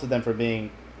jolted them from being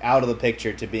out of the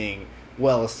picture to being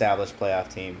well-established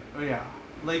playoff team. Oh yeah,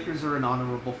 Lakers are an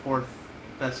honorable fourth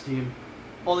best team.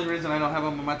 Only reason I don't have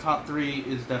them in my top three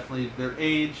is definitely their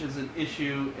age is an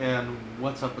issue and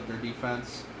what's up with their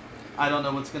defense. I don't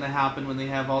know what's going to happen when they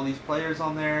have all these players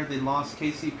on there. They lost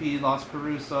KCP, lost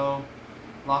Caruso,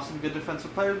 lost some good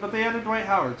defensive players, but they added Dwight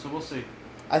Howard, so we'll see.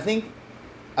 I think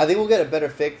we'll get a better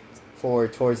fix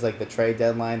towards like the trade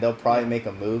deadline. They'll probably make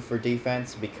a move for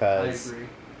defense because I agree.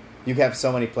 You have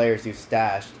so many players you've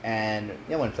stashed, and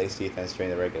no one plays defense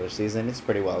during the regular season. It's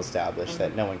pretty well established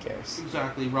that no one cares.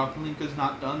 Exactly. Rob Pelinka's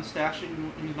not done stashing.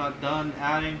 He's not done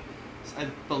adding. I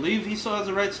believe he still has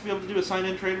the rights to be able to do a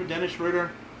sign-in trade with Dennis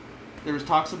Schroeder. There was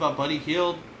talks about Buddy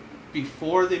Hield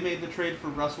before they made the trade for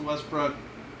Russell Westbrook.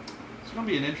 It's going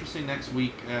to be an interesting next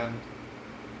week. And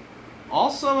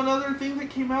also another thing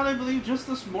that came out, I believe, just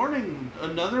this morning,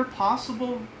 another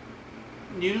possible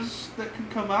news that could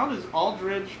come out is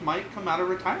Aldridge might come out of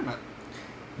retirement.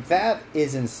 That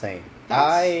is insane.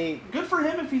 Good for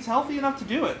him if he's healthy enough to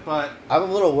do it, but I'm a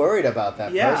little worried about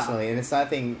that personally, and it's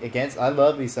nothing against. I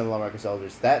love me some LaMarcus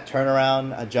Aldridge. That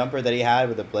turnaround, a jumper that he had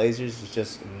with the Blazers was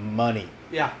just money.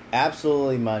 Yeah,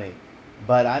 absolutely money.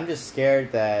 But I'm just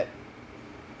scared that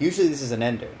usually this is an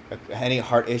ender. Any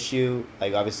heart issue,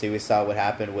 like obviously we saw what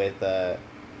happened with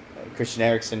Christian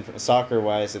Eriksen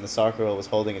soccer-wise, and the soccer world was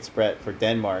holding its breath for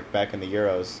Denmark back in the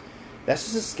Euros. That's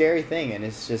just a scary thing, and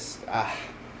it's just...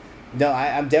 No,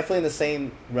 I'm definitely in the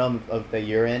same realm of that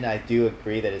you're in. I do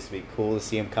agree that it's be cool to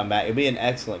see him come back. It'd be an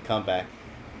excellent comeback.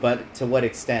 But to what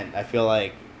extent? I feel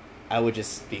like I would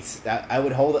just be... I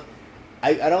would hold...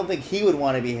 I don't think he would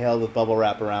want to be held with bubble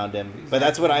wrap around him. Exactly. But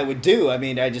that's what I would do. I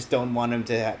mean, I just don't want him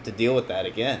to have to deal with that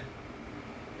again.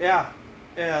 Yeah,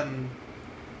 and...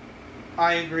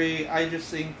 I agree. I just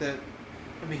think that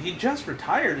I mean, he just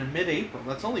retired in mid-April.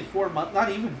 That's only 4 months, not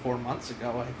even 4 months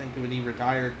ago, I think, when he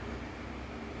retired.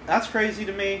 That's crazy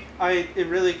to me. It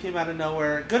really came out of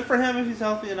nowhere. Good for him if he's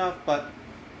healthy enough, but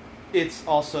it's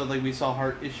also, like, we saw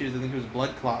heart issues. I think it was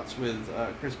blood clots with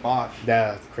Chris Bosh.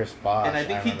 Yeah, Chris Bosh. And I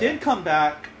think he did come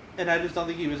back, and I just don't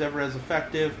think he was ever as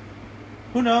effective.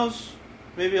 Who knows?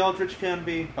 Maybe Aldridge can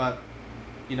be, but,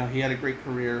 he had a great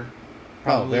career.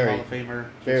 Probably Hall of Famer.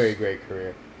 Very great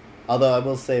career. Although I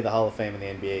will say the Hall of Fame in the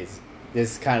NBA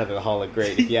is kind of the Hall of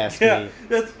Great, if you ask me.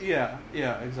 Yeah,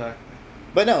 exactly.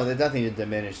 But no, there's nothing to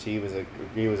diminish. He was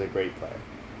a great player.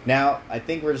 Now, I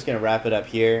think we're just going to wrap it up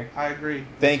here. I agree.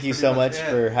 Thank you so much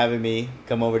for having me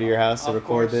come over to your house to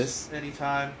record this.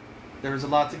 Anytime. There was a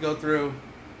lot to go through.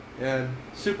 And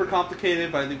super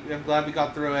complicated, but I'm glad we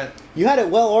got through it. You had it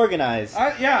well organized.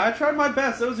 I tried my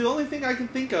best. That was the only thing I can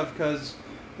think of, because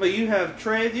you have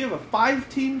trades. You have a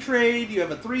 5-team trade. You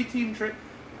have a 3-team trade.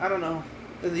 I don't know.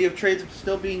 You have trades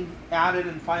still being added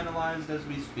and finalized as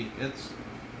we speak.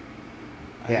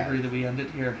 I agree that we end it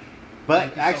here.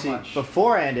 But actually,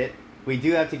 before I end it, we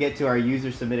do have to get to our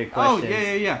user-submitted questions.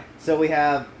 Oh, yeah. So we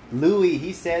have Louis.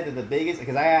 He said that the biggest...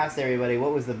 Because I asked everybody,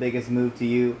 what was the biggest move to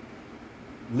you?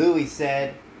 Louis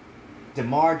said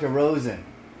DeMar DeRozan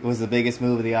was the biggest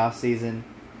move of the offseason.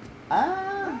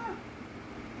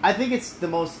 I think it's the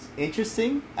most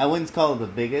interesting. I wouldn't call it the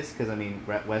biggest because,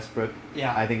 Westbrook,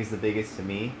 I think is the biggest to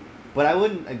me. But I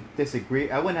wouldn't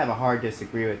disagree. I wouldn't have a hard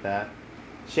disagree with that.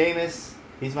 Seamus,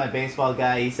 he's my baseball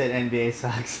guy. He said NBA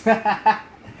sucks.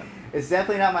 It's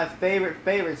definitely not my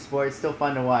favorite sport. It's still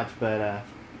fun to watch, but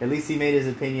at least he made his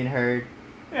opinion heard.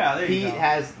 Yeah, there you go. Pete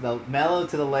has the Melo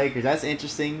to the Lakers. That's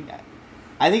interesting.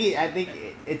 I think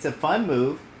it's a fun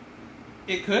move.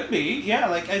 It could be, yeah.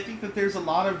 I think that there's a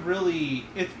lot of really...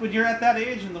 when you're at that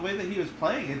age and the way that he was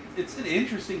playing, it's an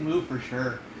interesting move for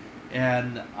sure.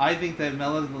 And I think that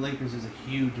Melo to the Lakers is a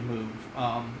huge move.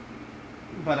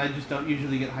 But I just don't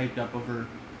usually get hyped up over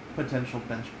potential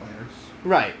bench players.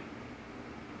 Right.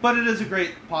 But it is a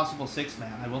great possible 6th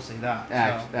man, I will say that.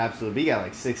 Absolutely. You got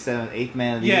 6th, 7th, 8th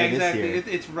man of the year exactly. This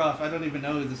year. It's rough. I don't even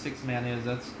know who the 6th man is.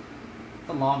 That's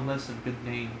a long list of good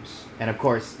names. And of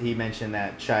course, he mentioned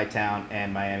that Chi-Town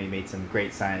and Miami made some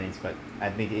great signings, but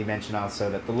I think he mentioned also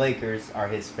that the Lakers are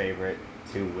his favorite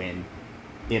to win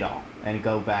it all and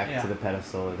go back to the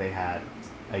pedestal that they had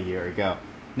a year ago.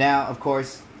 Now, of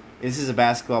course, this is a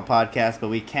basketball podcast, but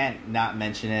we can't not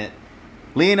mention it.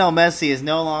 Lionel Messi is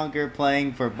no longer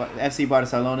playing for FC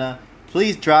Barcelona.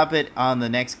 Please drop it on the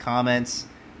next comments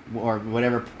or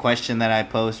whatever question that I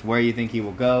post where you think he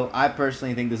will go. I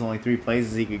personally think there's only 3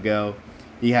 places he could go.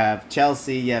 You have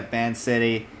Chelsea, you have Man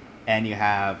City, and you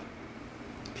have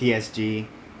PSG.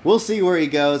 We'll see where he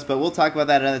goes, but we'll talk about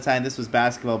that another time. This was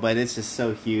basketball, but it's just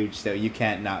so huge that you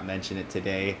can't not mention it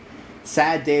today.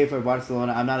 Sad day for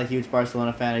Barcelona. I'm not a huge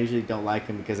Barcelona fan. I usually don't like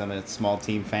him because I'm a small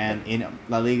team fan in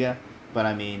La Liga.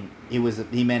 But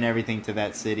he meant everything to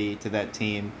that city, to that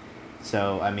team.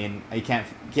 So you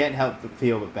can't help but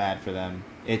feel bad for them.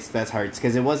 That's hard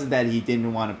because it wasn't that he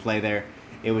didn't want to play there.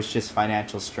 It was just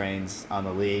financial strains on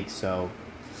the league. So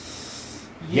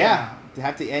to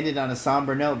have to end it on a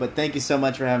somber note. But thank you so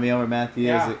much for having me over, Matthew.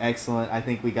 It was excellent. I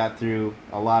think we got through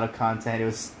a lot of content. It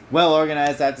was well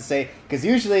organized, I have to say, because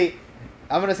usually.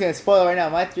 I'm just going to spoil right now.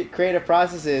 My creative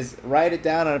process is write it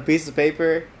down on a piece of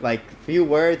paper, a few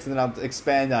words, and then I'll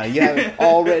expand on it. You have it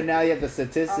all written out. You have the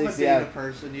statistics. I'm a data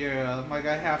person. I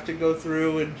have to go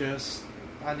through and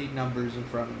I need numbers in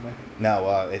front of me.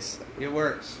 No, it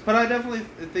works. But I definitely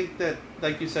think that,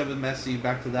 like you said with Messi,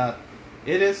 back to that,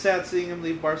 it is sad seeing him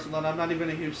leave Barcelona. I'm not even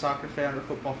a huge soccer fan or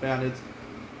football fan.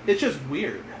 It's just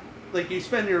weird. You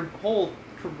spend your whole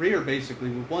career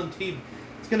basically with one team.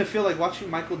 It's going to feel like watching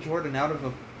Michael Jordan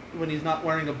when he's not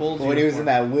wearing a Bulls uniform. When he was in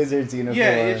that Wizards uniform.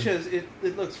 Yeah,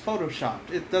 it looks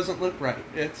photoshopped. It doesn't look right.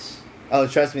 Oh,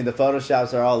 trust me, the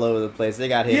photoshops are all over the place. They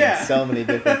got him in so many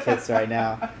different kits right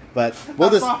now. But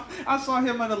I saw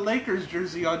him in a Lakers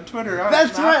jersey on Twitter.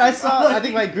 That's right. I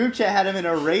think my group chat had him in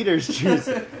a Raiders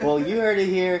jersey. Well, you heard it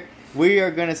here. We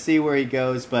are going to see where he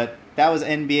goes, but that was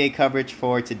NBA coverage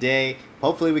for today.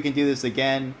 Hopefully we can do this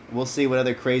again. We'll see what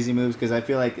other crazy moves, because I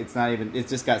feel like it's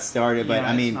just got started. But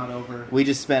it's not over. We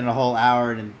just spent a whole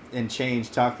hour and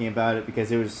change talking about it because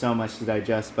there was so much to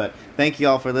digest. But thank you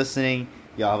all for listening.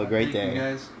 Y'all have a great day. Thank you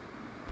guys.